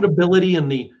profitability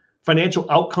and financial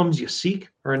outcomes you seek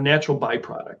are a natural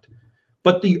byproduct.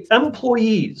 But the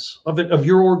employees of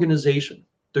your organization,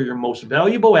 they're your most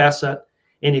valuable asset.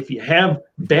 And if you have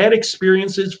bad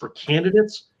experiences for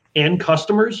candidates and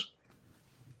customers,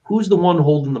 who's the one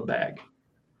holding the bag?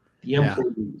 The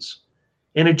employees.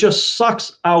 And it just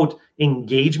sucks out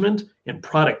engagement and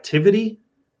productivity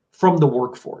from the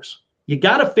workforce. You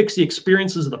got to fix the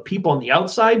experiences of the people on the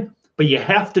outside, but you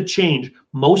have to change,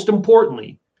 most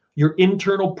importantly, your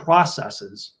internal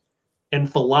processes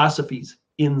and philosophies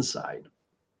inside.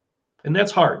 And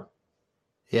that's hard.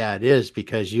 Yeah, it is,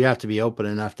 because you have to be open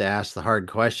enough to ask the hard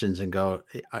questions and go,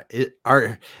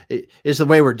 is the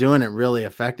way we're doing it really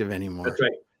effective anymore? That's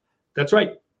right. That's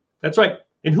right. That's right.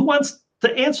 And who wants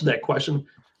to answer that question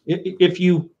if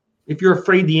you're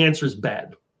afraid the answer is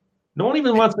bad? No one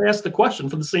even wants to ask the question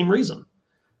for the same reason.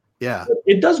 Yeah.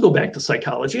 It does go back to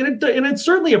psychology, and it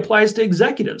certainly applies to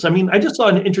executives. I mean, I just saw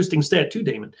an interesting stat too,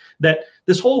 Damon, that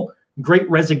this whole great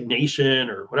resignation,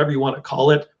 or whatever you want to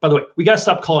call it. By the way, we got to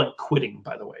stop calling it quitting,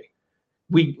 by the way.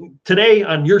 Today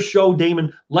on your show,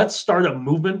 Damon, let's start a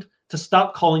movement to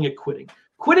stop calling it quitting.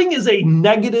 Quitting is a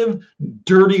negative,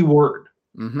 dirty word.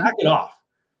 Back it off.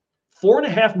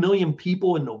 4.5 million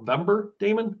people in November,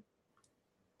 Damon,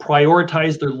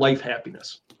 prioritize their life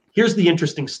happiness. Here's the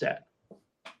interesting stat.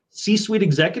 C-suite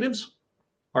executives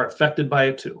are affected by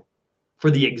it too,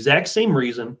 for the exact same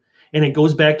reason. And it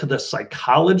goes back to the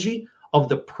psychology of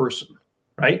the person,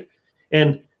 right?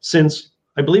 And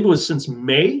I believe it was since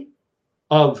May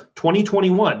of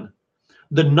 2021,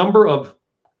 the number of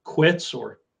quits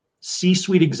or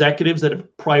C-suite executives that have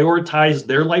prioritized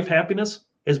their life happiness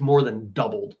has more than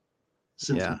doubled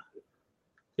since May.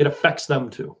 It affects them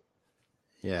too.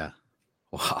 Yeah.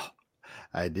 Wow.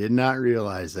 I did not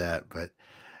realize that, but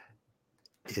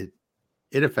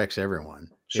it affects everyone.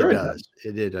 Sure it does.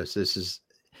 It does.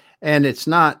 And it's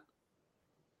not.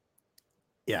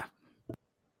 Yeah.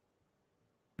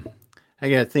 I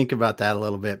got to think about that a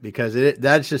little bit, because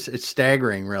it's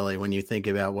staggering, really, when you think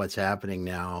about what's happening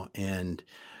now, and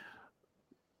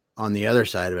on the other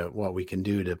side of it, what we can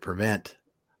do to prevent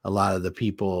a lot of the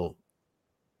people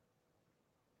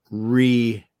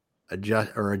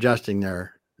adjusting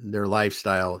their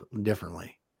lifestyle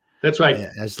differently. That's right.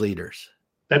 As leaders.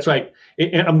 That's right.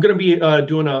 And I'm going to be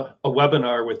doing a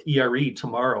webinar with ERE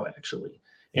tomorrow, actually.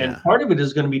 And part of it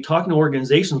is going to be talking to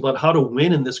organizations about how to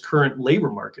win in this current labor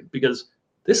market, because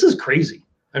this is crazy.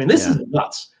 I mean, this is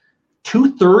nuts.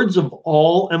 2/3 of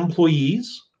all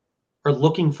employees are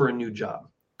looking for a new job.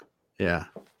 Yeah.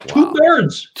 Wow.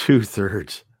 2/3.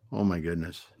 2/3. Oh my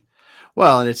goodness.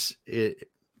 Well, and if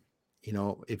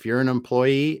you're an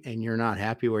employee and you're not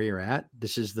happy where you're at,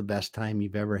 this is the best time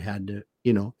you've ever had to,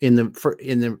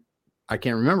 I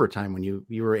can't remember a time when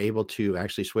you were able to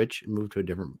actually switch and move to a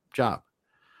different job.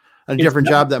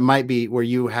 Job that might be where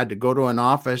you had to go to an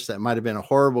office that might have been a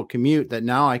horrible commute, that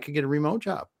now I could get a remote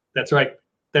job. That's right.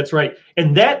 That's right.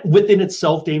 And that within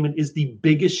itself, Damon, is the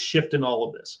biggest shift in all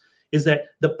of this, is that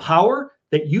the power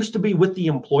that used to be with the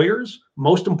employers,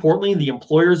 most importantly, the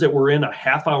employers that were in a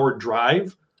half-hour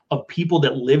drive of people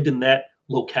that lived in that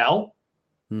locale,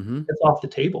 it's off the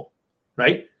table,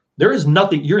 right? There is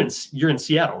nothing. You're in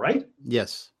Seattle, right?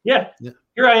 Yes. Yeah.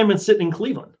 Here I am sitting in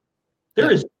Cleveland.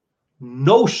 There is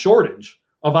no shortage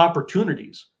of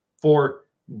opportunities for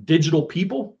digital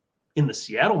people in the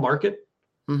Seattle market.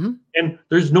 And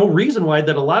there's no reason why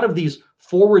that a lot of these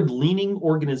forward-leaning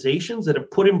organizations that have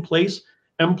put in place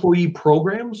employee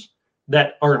programs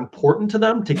that are important to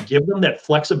them, to give them that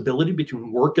flexibility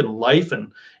between work and life,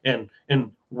 and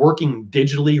working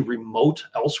digitally remote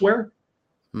elsewhere,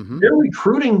 they're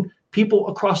recruiting people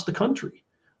across the country.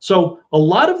 So a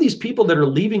lot of these people that are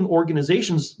leaving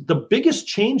organizations, the biggest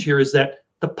change here is that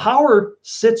the power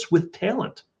sits with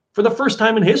talent for the first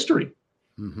time in history.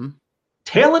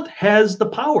 Talent has the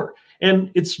power. And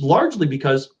it's largely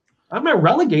because I'm not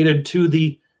relegated to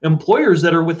the employers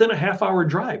that are within a half-hour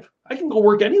drive. I can go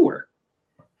work anywhere.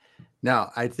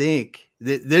 Now, I think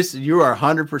you are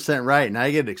 100% right. And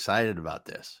I get excited about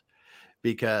this,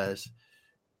 because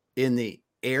in the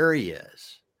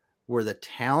areas where the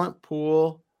talent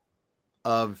pool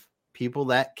of people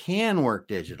that can work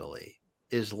digitally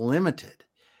is limited,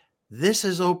 this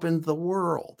has opened the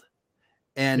world.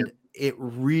 And it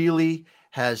really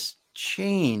has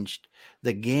changed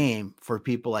the game for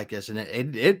people like this. And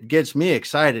it gets me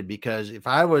excited, because if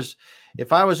I was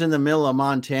in the middle of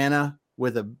Montana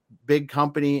with a big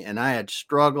company and I had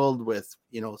struggled with,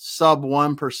 sub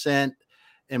 1%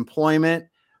 employment,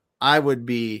 I would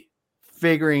be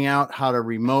figuring out how to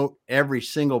remote every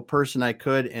single person I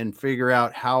could, and figure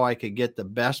out how I could get the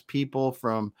best people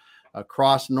from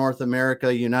across North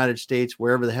America, United States,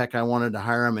 wherever the heck I wanted to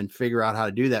hire them, and figure out how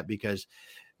to do that, because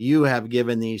you have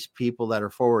given these people that are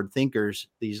forward thinkers,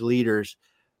 these leaders,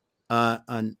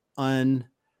 an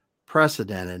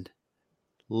unprecedented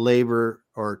labor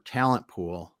or talent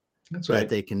pool that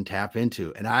they can tap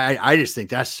into. And I just think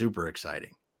that's super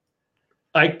exciting.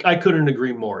 I couldn't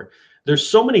agree more. There's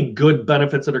so many good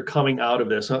benefits that are coming out of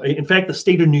this. In fact, the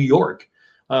state of New York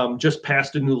just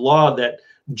passed a new law that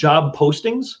job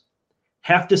postings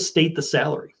have to state the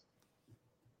salary.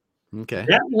 Okay.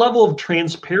 That level of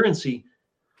transparency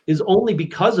is only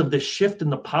because of this shift in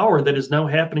the power that is now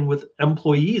happening with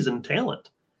employees and talent.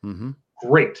 Mm-hmm.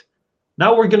 Great.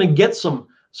 Now we're going to get some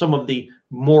of the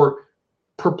more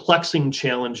perplexing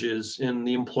challenges in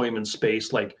the employment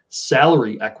space, like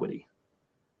salary equity,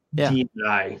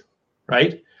 D&I,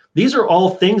 right? These are all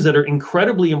things that are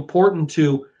incredibly important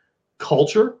to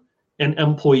culture and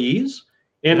employees.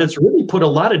 And it's really put a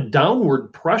lot of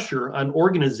downward pressure on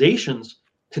organizations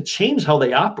to change how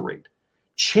they operate,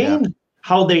 change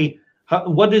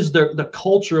what is the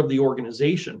culture of the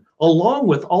organization, along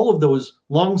with all of those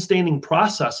longstanding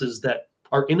processes that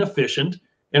are inefficient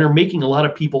and are making a lot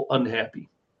of people unhappy.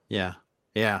 Yeah.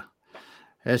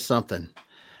 That's something.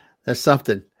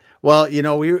 Well,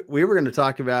 we were going to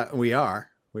talk about,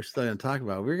 we're still going to talk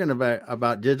about, we're going to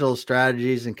about digital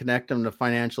strategies and connect them to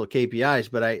financial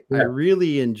KPIs. But I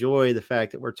really enjoy the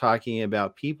fact that we're talking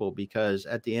about people, because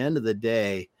at the end of the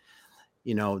day,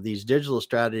 these digital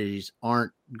strategies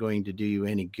aren't going to do you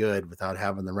any good without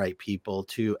having the right people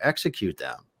to execute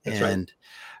them. That's right.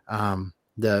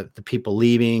 The people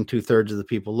leaving, 2/3 of the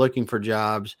people looking for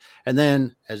jobs. And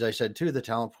then, as I said, too, the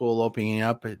talent pool opening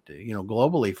up,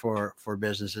 globally for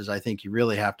businesses. I think you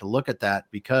really have to look at that,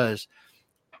 because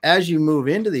as you move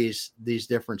into these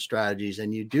different strategies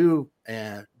and you do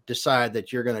decide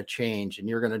that you're going to change and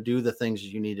you're going to do the things that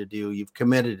you need to do, you've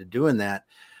committed to doing that.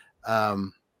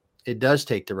 It does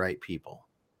take the right people.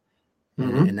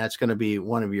 Mm-hmm. And that's going to be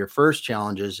one of your first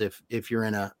challenges if you're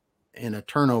in a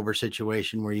turnover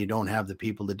situation where you don't have the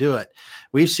people to do it.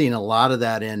 We've seen a lot of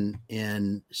that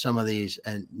in some of these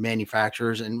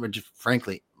manufacturers, and which,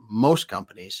 frankly, most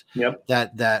companies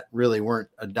that really weren't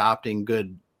adopting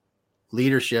good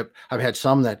leadership. I've had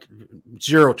some that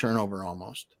zero turnover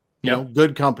almost.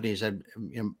 Good companies have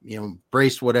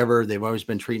embraced whatever. They've always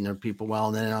been treating their people well.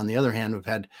 And then on the other hand, we've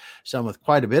had some with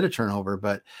quite a bit of turnover.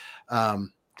 But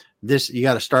you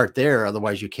got to start there.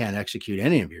 Otherwise, you can't execute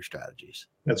any of your strategies.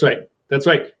 That's right.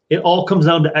 It all comes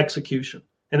down to execution.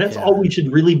 And that's all we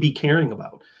should really be caring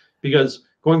about. Because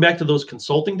going back to those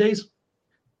consulting days,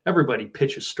 everybody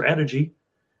pitches strategy.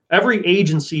 Every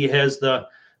agency has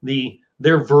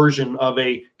their version of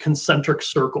a concentric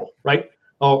circle, right?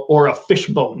 Or a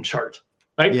fishbone chart,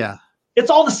 right? Yeah. It's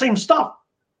all the same stuff.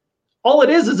 All it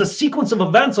is a sequence of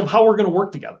events of how we're going to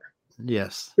work together.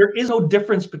 Yes. There is no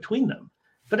difference between them.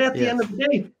 But at the end of the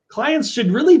day, clients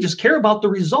should really just care about the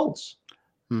results.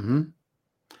 Mm-hmm.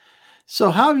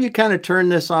 So how have you kind of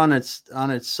turned this on its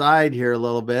side here a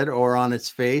little bit, or on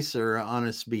its face, or on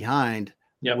its behind?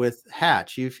 With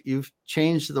Hatch? You've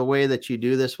changed the way that you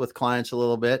do this with clients a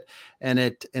little bit, and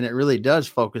it really does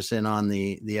focus in on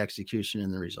the execution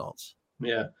and the results.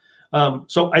 Yeah.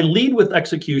 So I lead with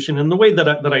execution, and the way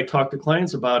that I talk to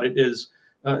clients about it is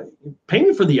pay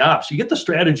me for the ops. You get the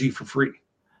strategy for free,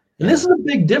 and this is a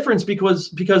big difference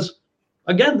because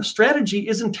again, the strategy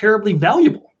isn't terribly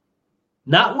valuable,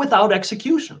 not without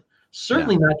execution.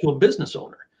 Certainly not to a business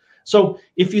owner. So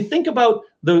if you think about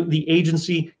the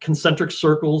agency concentric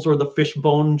circles or the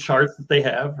fishbone chart that they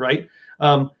have, right?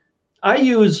 I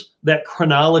use that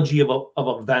chronology of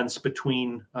events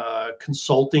between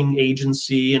consulting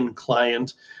agency and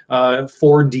client,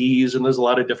 4Ds, and there's a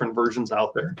lot of different versions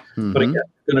out there. Mm-hmm. But again,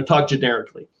 I'm going to talk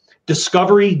generically.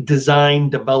 Discovery, design,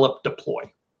 develop,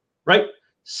 deploy, right?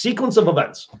 Sequence of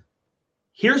events.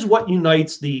 Here's what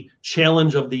unites the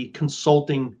challenge of the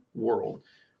consulting world.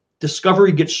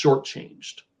 Discovery gets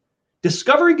shortchanged.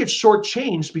 Discovery gets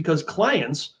shortchanged because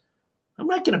clients, I'm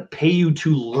not going to pay you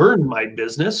to learn my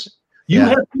business. You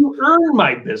have to earn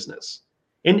my business.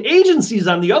 And agencies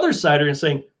on the other side are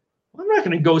saying, well, I'm not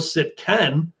going to go sit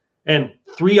Ken and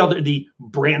the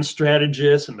brand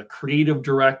strategist and the creative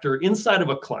director inside of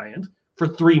a client for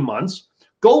 3 months.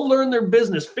 Go learn their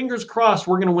business. Fingers crossed,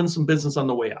 we're going to win some business on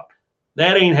the way out.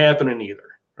 That ain't happening either.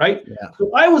 Right? Yeah.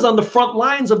 So I was on the front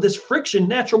lines of this friction,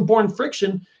 natural born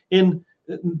friction in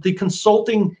the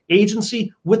consulting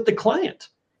agency with the client.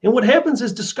 And what happens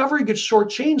is discovery gets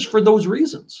shortchanged for those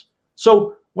reasons.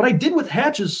 So what I did with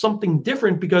Hatch is something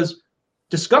different, because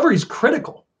discovery is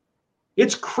critical.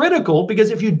 It's critical because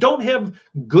if you don't have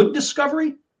good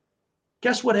discovery,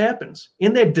 guess what happens?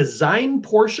 In that design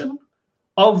portion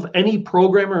of any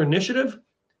program or initiative,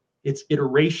 it's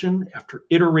iteration after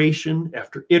iteration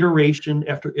after iteration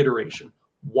after iteration.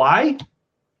 Why?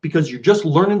 Because you're just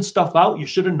learning stuff out you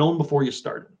should have known before you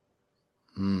started.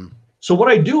 So what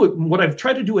I've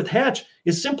tried to do with Hatch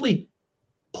is simply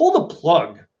pull the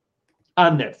plug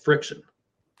on that friction,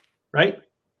 right?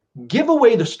 Give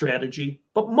away the strategy,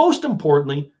 but most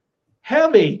importantly,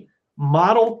 have a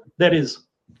model that is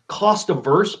cost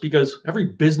averse, because every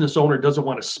business owner doesn't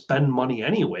want to spend money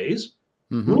anyways.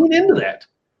 Lean into that.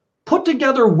 Put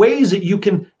together ways that you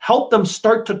can help them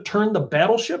start to turn the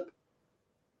battleship.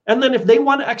 And then if they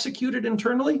want to execute it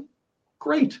internally,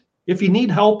 great. If you need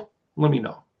help, let me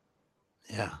know.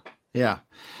 Yeah. Yeah.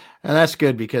 And that's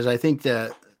good, because I think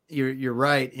that you're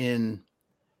right in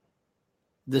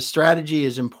the strategy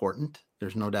is important.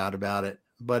 There's no doubt about it.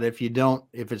 But if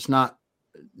it's not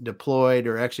deployed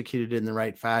or executed in the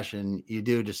right fashion, you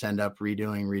do just end up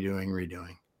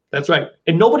redoing. That's right.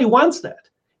 And nobody wants that.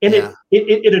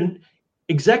 And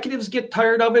executives get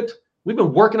tired of it. We've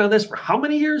been working on this for how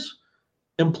many years?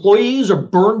 Employees are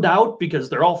burned out because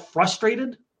they're all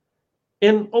frustrated.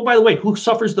 And oh, by the way, who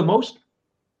suffers the most?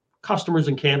 Customers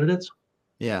and candidates.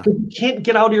 Yeah. You can't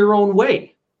get out of your own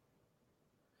way.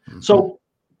 So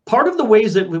part of the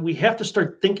ways that we have to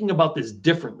start thinking about this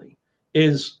differently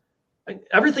is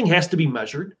everything has to be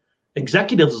measured.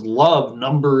 Executives love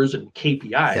numbers and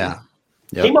KPIs. Yeah.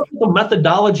 Yep. Came up with a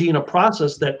methodology and a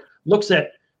process that looks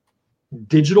at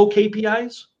digital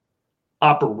KPIs,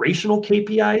 operational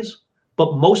KPIs,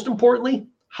 but most importantly,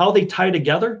 how they tie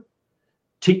together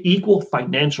to equal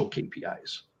financial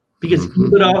KPIs. Because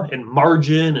EBITDA and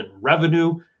margin and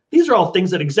revenue, these are all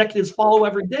things that executives follow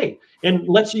every day. And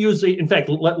let's use this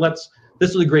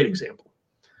is a great example.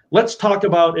 Let's talk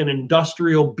about an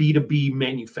industrial B2B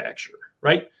manufacturer,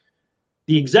 right?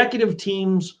 The executive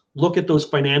teams look at those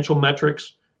financial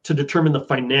metrics to determine the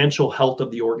financial health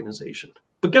of the organization.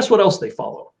 But guess what else they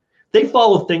follow? They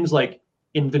follow things like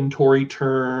inventory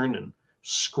turn and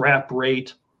scrap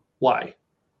rate. Why?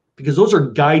 Because those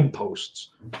are guideposts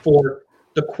for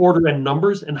the quarter end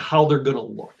numbers and how they're going to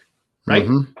look, right?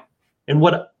 And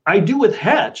what I do with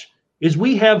Hatch is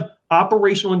we have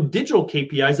operational and digital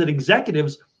KPIs that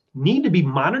executives need to be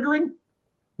monitoring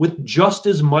with just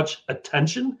as much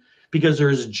attention, because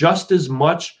there's just as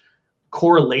much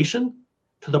correlation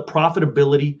to the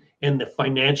profitability and the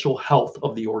financial health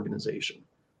of the organization.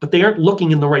 But they aren't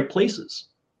looking in the right places.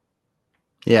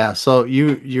 Yeah. So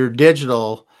your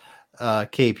digital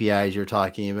KPIs you're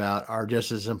talking about are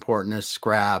just as important as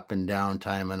scrap and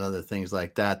downtime and other things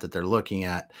like that they're looking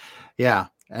at. Yeah.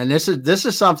 And this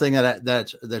is something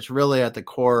that's really at the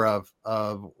core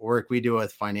of work we do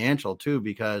with financial too,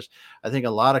 because I think a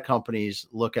lot of companies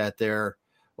look at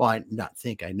I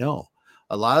know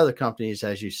a lot of the companies,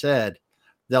 as you said,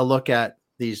 they'll look at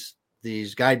these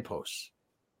guideposts,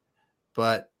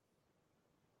 but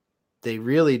they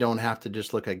really don't have to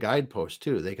just look at guideposts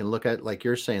too. They can look at, like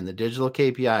you're saying, the digital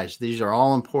KPIs. These are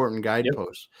all important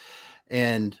guideposts. Yep.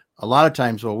 And a lot of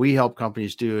times what we help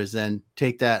companies do is then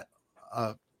take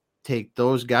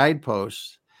those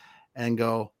guideposts and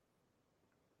go,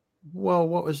 well,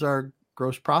 what was our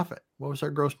gross profit? What was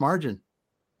our gross margin?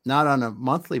 Not on a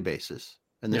monthly basis.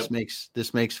 And this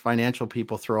makes financial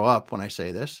people throw up when I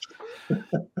say this,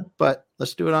 but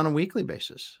let's do it on a weekly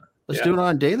basis. Let's do it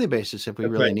on a daily basis if we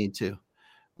really need to.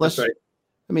 I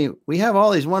mean, we have all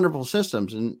these wonderful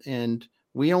systems, and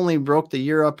we only broke the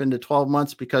year up into 12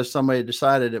 months because somebody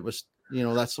decided it was,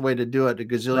 that's the way to do it a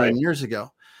gazillion years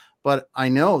ago. But I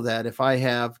know that if I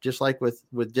have, just like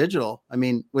with digital,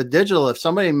 if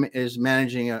somebody is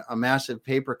managing a massive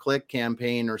pay-per-click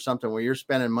campaign or something where you're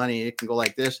spending money, it can go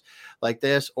like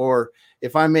this. Or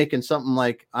if I'm making something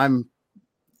like I'm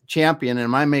champion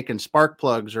and I'm making spark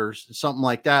plugs or something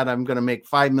like that, I'm going to make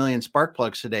 5 million spark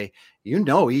plugs today.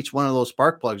 Each one of those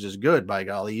spark plugs is good, by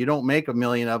golly. You don't make 1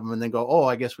 million of them and then go, oh,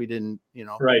 I guess we didn't,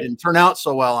 didn't turn out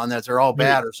so well on that. They're all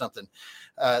bad or something.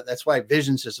 That's why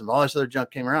vision systems, all this other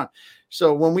junk came around.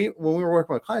 So when we were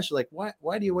working with clients, they're like,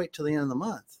 why do you wait till the end of the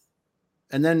month?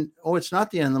 And then, it's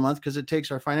not the end of the month because it takes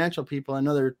our financial people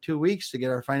another 2 weeks to get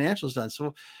our financials done.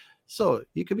 So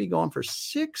you could be going for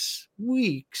 6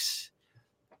 weeks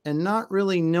and not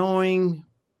really knowing,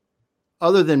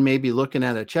 other than maybe looking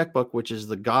at a checkbook, which is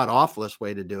the god awfulest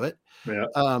way to do it,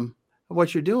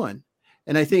 what you're doing.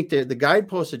 And I think the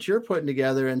guideposts that you're putting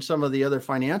together and some of the other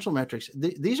financial metrics,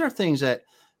 these are things that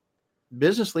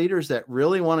business leaders that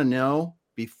really want to know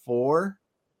before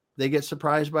they get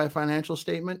surprised by a financial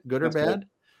statement, good or bad. Right.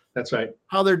 That's right.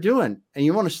 How they're doing. And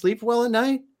you want to sleep well at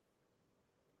night?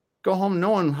 Go home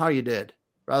knowing how you did.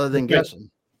 rather than guessing.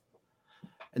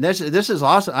 And this is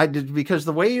awesome. Because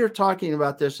the way you're talking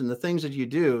about this and the things that you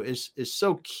do is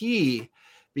so key,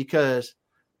 because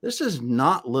this is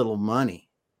not little money.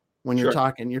 When you're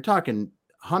talking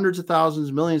hundreds of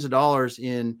thousands, millions of dollars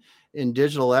in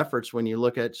digital efforts when you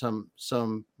look at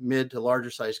some mid to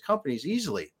larger size companies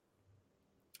easily.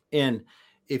 And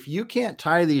if you can't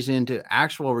tie these into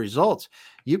actual results,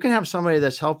 you can have somebody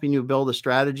that's helping you build a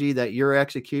strategy that you're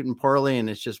executing poorly, and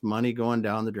it's just money going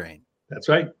down the drain. That's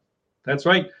right. That's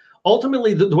right.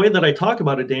 Ultimately, the way that I talk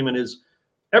about it, Damon, is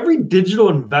every digital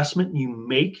investment you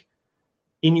make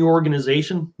in your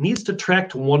organization needs to track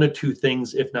to one of two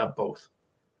things, if not both: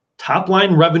 top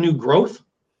line revenue growth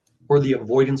or the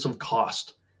avoidance of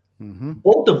cost,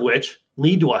 both of which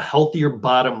lead to a healthier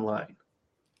bottom line.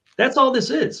 That's all this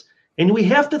is. And we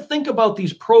have to think about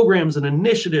these programs and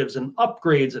initiatives and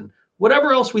upgrades and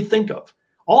whatever else we think of.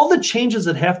 All the changes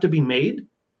that have to be made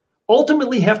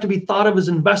ultimately have to be thought of as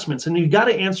investments. And you've got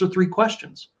to answer three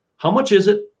questions. How much is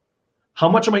it? How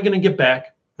much am I going to get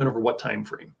back? And over what time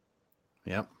frame?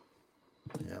 Yep.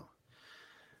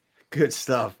 Good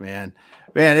stuff, man.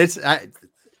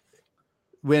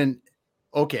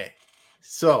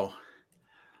 So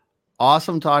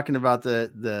awesome talking about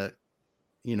the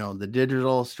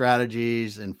digital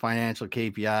strategies and financial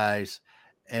KPIs,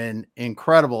 and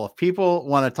incredible. If people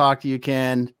want to talk to you,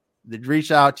 Ken, they'd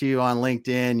reach out to you on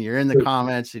LinkedIn. You're in the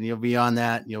comments, and you'll be on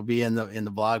that, and you'll be in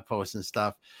the blog posts and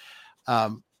stuff.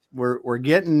 We're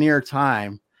getting near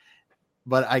time,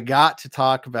 but I got to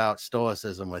talk about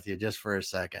stoicism with you just for a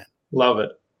second. Love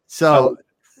it. So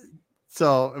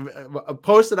a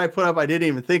post that I put up, I didn't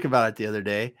even think about it the other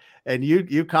day, and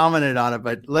you commented on it,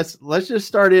 but let's just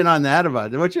start in on that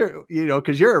about it. What's your,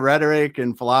 because you're a rhetoric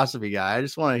and philosophy guy. I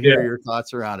just want to hear your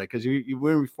thoughts around it. Because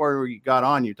before we got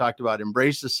on, you talked about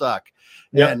embrace the suck.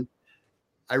 Yep. And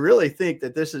I really think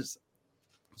that this is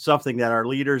something that our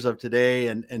leaders of today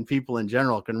and people in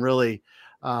general can really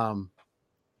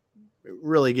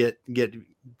get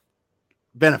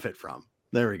benefit from.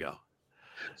 There we go.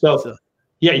 So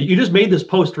yeah, you just made this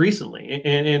post recently,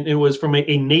 and it was from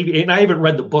a Navy, and I haven't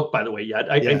read the book, by the way,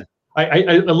 yet.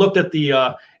 I looked at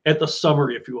the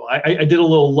summary, if you will. I did a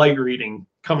little light reading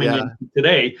coming in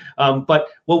today. But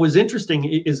what was interesting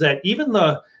is that even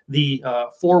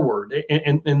the foreword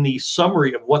and the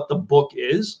summary of what the book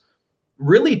is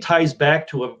really ties back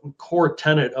to a core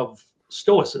tenet of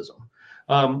Stoicism,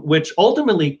 which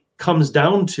ultimately comes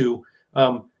down to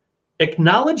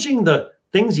acknowledging the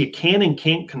things you can and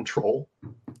can't control.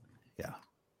 Yeah.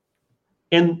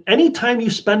 And any time you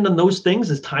spend on those things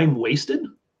is time wasted.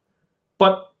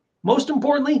 But most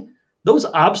importantly, those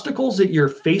obstacles that you're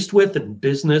faced with in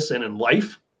business and in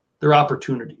life, they're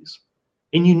opportunities.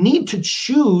 And you need to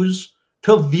choose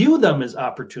to view them as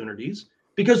opportunities,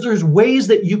 because there's ways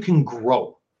that you can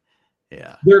grow.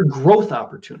 Yeah. They're growth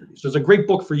opportunities. There's a great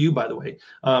book for you, by the way,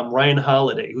 Ryan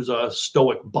Holiday, who's a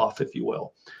Stoic buff, if you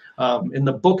will. And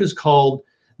the book is called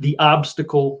The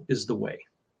Obstacle is the Way.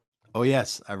 Oh,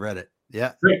 yes. I read it.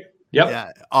 Yeah. Great. Yep.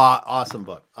 Yeah. Awesome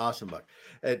book. Awesome book.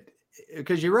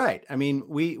 Because you're right. I mean,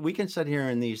 we can sit here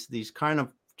in these kind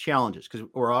of challenges, because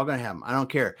we're all going to have them. I don't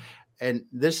care. And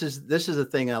this is a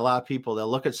thing that a lot of people, they'll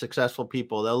look at successful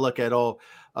people. They'll look at,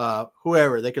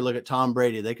 whoever. They could look at Tom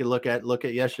Brady. They could look at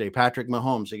yesterday, Patrick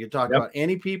Mahomes. They could talk about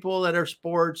any people that are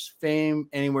sports, fame,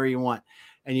 anywhere you want.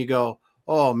 And you go,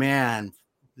 oh man,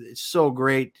 it's so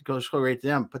great. It goes so great to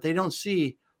them. But they don't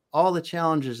see all the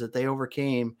challenges that they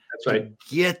overcame to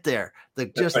get there.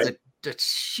 The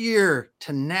sheer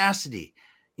tenacity,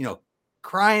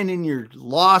 crying in your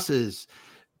losses,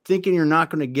 thinking you're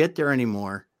not going to get there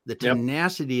anymore. The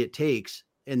tenacity it takes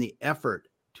and the effort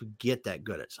to get that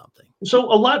good at something. So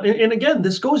a lot, and again,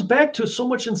 this goes back to so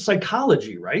much in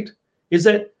psychology, right? Is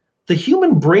that the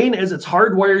human brain, as it's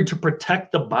hardwired to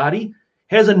protect the body,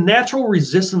 has a natural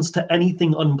resistance to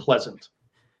anything unpleasant.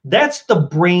 That's the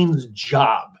brain's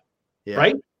job,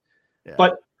 right? Yeah.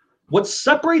 But what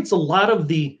separates a lot of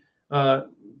the,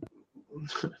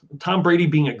 Tom Brady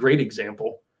being a great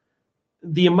example,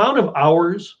 the amount of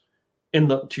hours and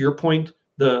to your point,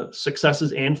 the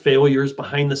successes and failures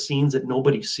behind the scenes that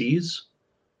nobody sees.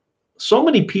 So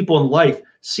many people in life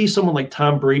see someone like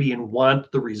Tom Brady and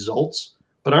want the results,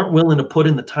 but aren't willing to put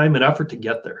in the time and effort to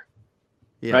get there.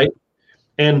 Yeah. Right.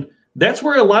 And that's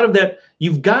where a lot of that,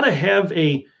 you've got to have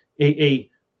you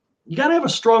got to have a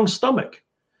strong stomach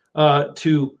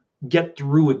to get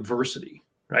through adversity,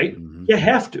 right? Mm-hmm. You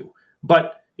have to,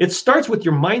 but it starts with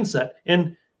your mindset,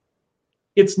 and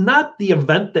it's not the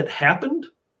event that happened.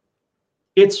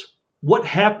 It's what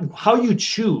happened, how you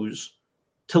choose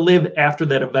to live after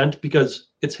that event, because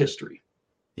it's history.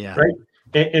 Yeah. Right.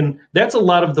 And that's a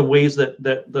lot of the ways that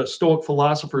the Stoic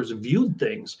philosophers viewed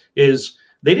things. Is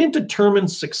they didn't determine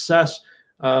success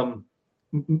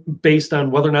based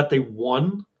on whether or not they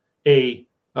won an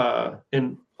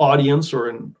audience or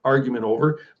an argument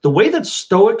over. The way that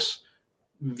Stoics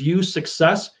view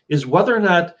success is whether or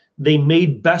not they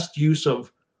made best use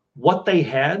of what they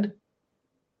had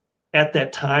at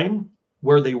that time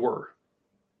where they were.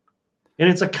 And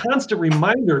it's a constant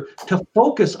reminder to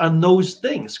focus on those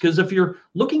things, because if you're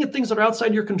looking at things that are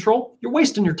outside your control, you're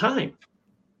wasting your time.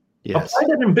 Yes. Apply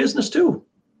that in business too.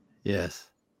 Yes.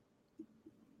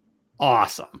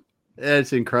 Awesome.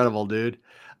 It's incredible, dude.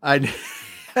 And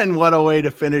what a way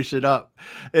to finish it up.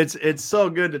 It's so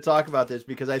good to talk about this,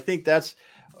 because I think that's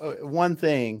one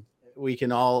thing we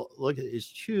can all look at is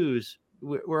choose.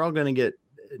 We're all going to get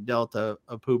dealt a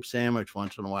poop sandwich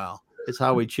once in a while. It's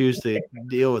how we choose to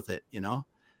deal with it.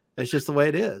 It's just the way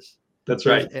it is. That's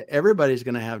right. Everybody's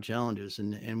going to have challenges.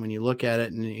 And when you look at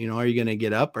it and, are you going to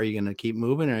get up? Are you going to keep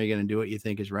moving? Are you going to do what you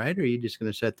think is right? Or are you just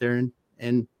going to sit there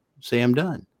and say, I'm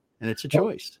done? And it's a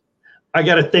choice. I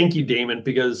got to thank you, Damon,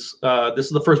 because this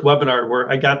is the first webinar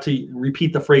where I got to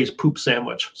repeat the phrase poop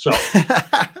sandwich. So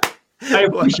I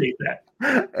appreciate that.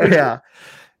 Yeah.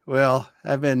 Well,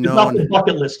 I've been known. It's off the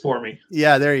bucket list for me.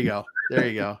 Yeah, there you go. There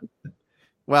you go.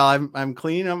 Well, I'm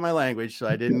cleaning up my language, so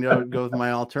I didn't go with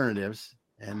my alternatives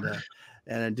and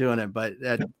I'm doing it. But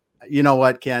you know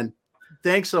what, Ken?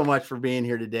 Thanks so much for being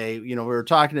here today. We were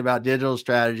talking about digital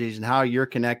strategies and how you're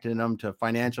connecting them to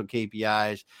financial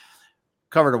KPIs.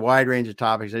 Covered a wide range of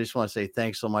topics. I just want to say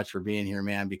thanks so much for being here,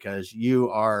 man, because you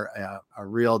are a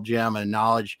real gem and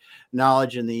knowledge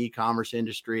in the e-commerce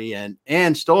industry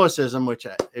and stoicism, which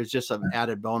is just an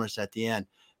added bonus at the end.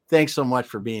 Thanks so much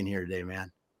for being here today,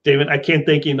 man. David, I can't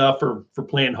thank you enough for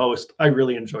playing host. I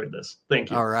really enjoyed this. Thank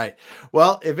you. All right.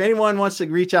 Well, if anyone wants to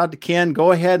reach out to Ken,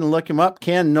 go ahead and look him up.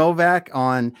 Ken Novak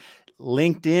on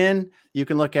LinkedIn. You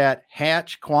can look at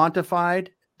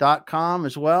hatchquantified.com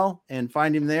as well and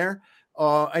find him there.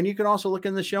 And you can also look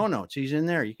in the show notes. He's in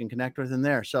there. You can connect with him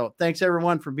there. So thanks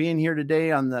everyone for being here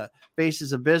today on the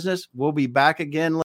Faces of Business. We'll be back again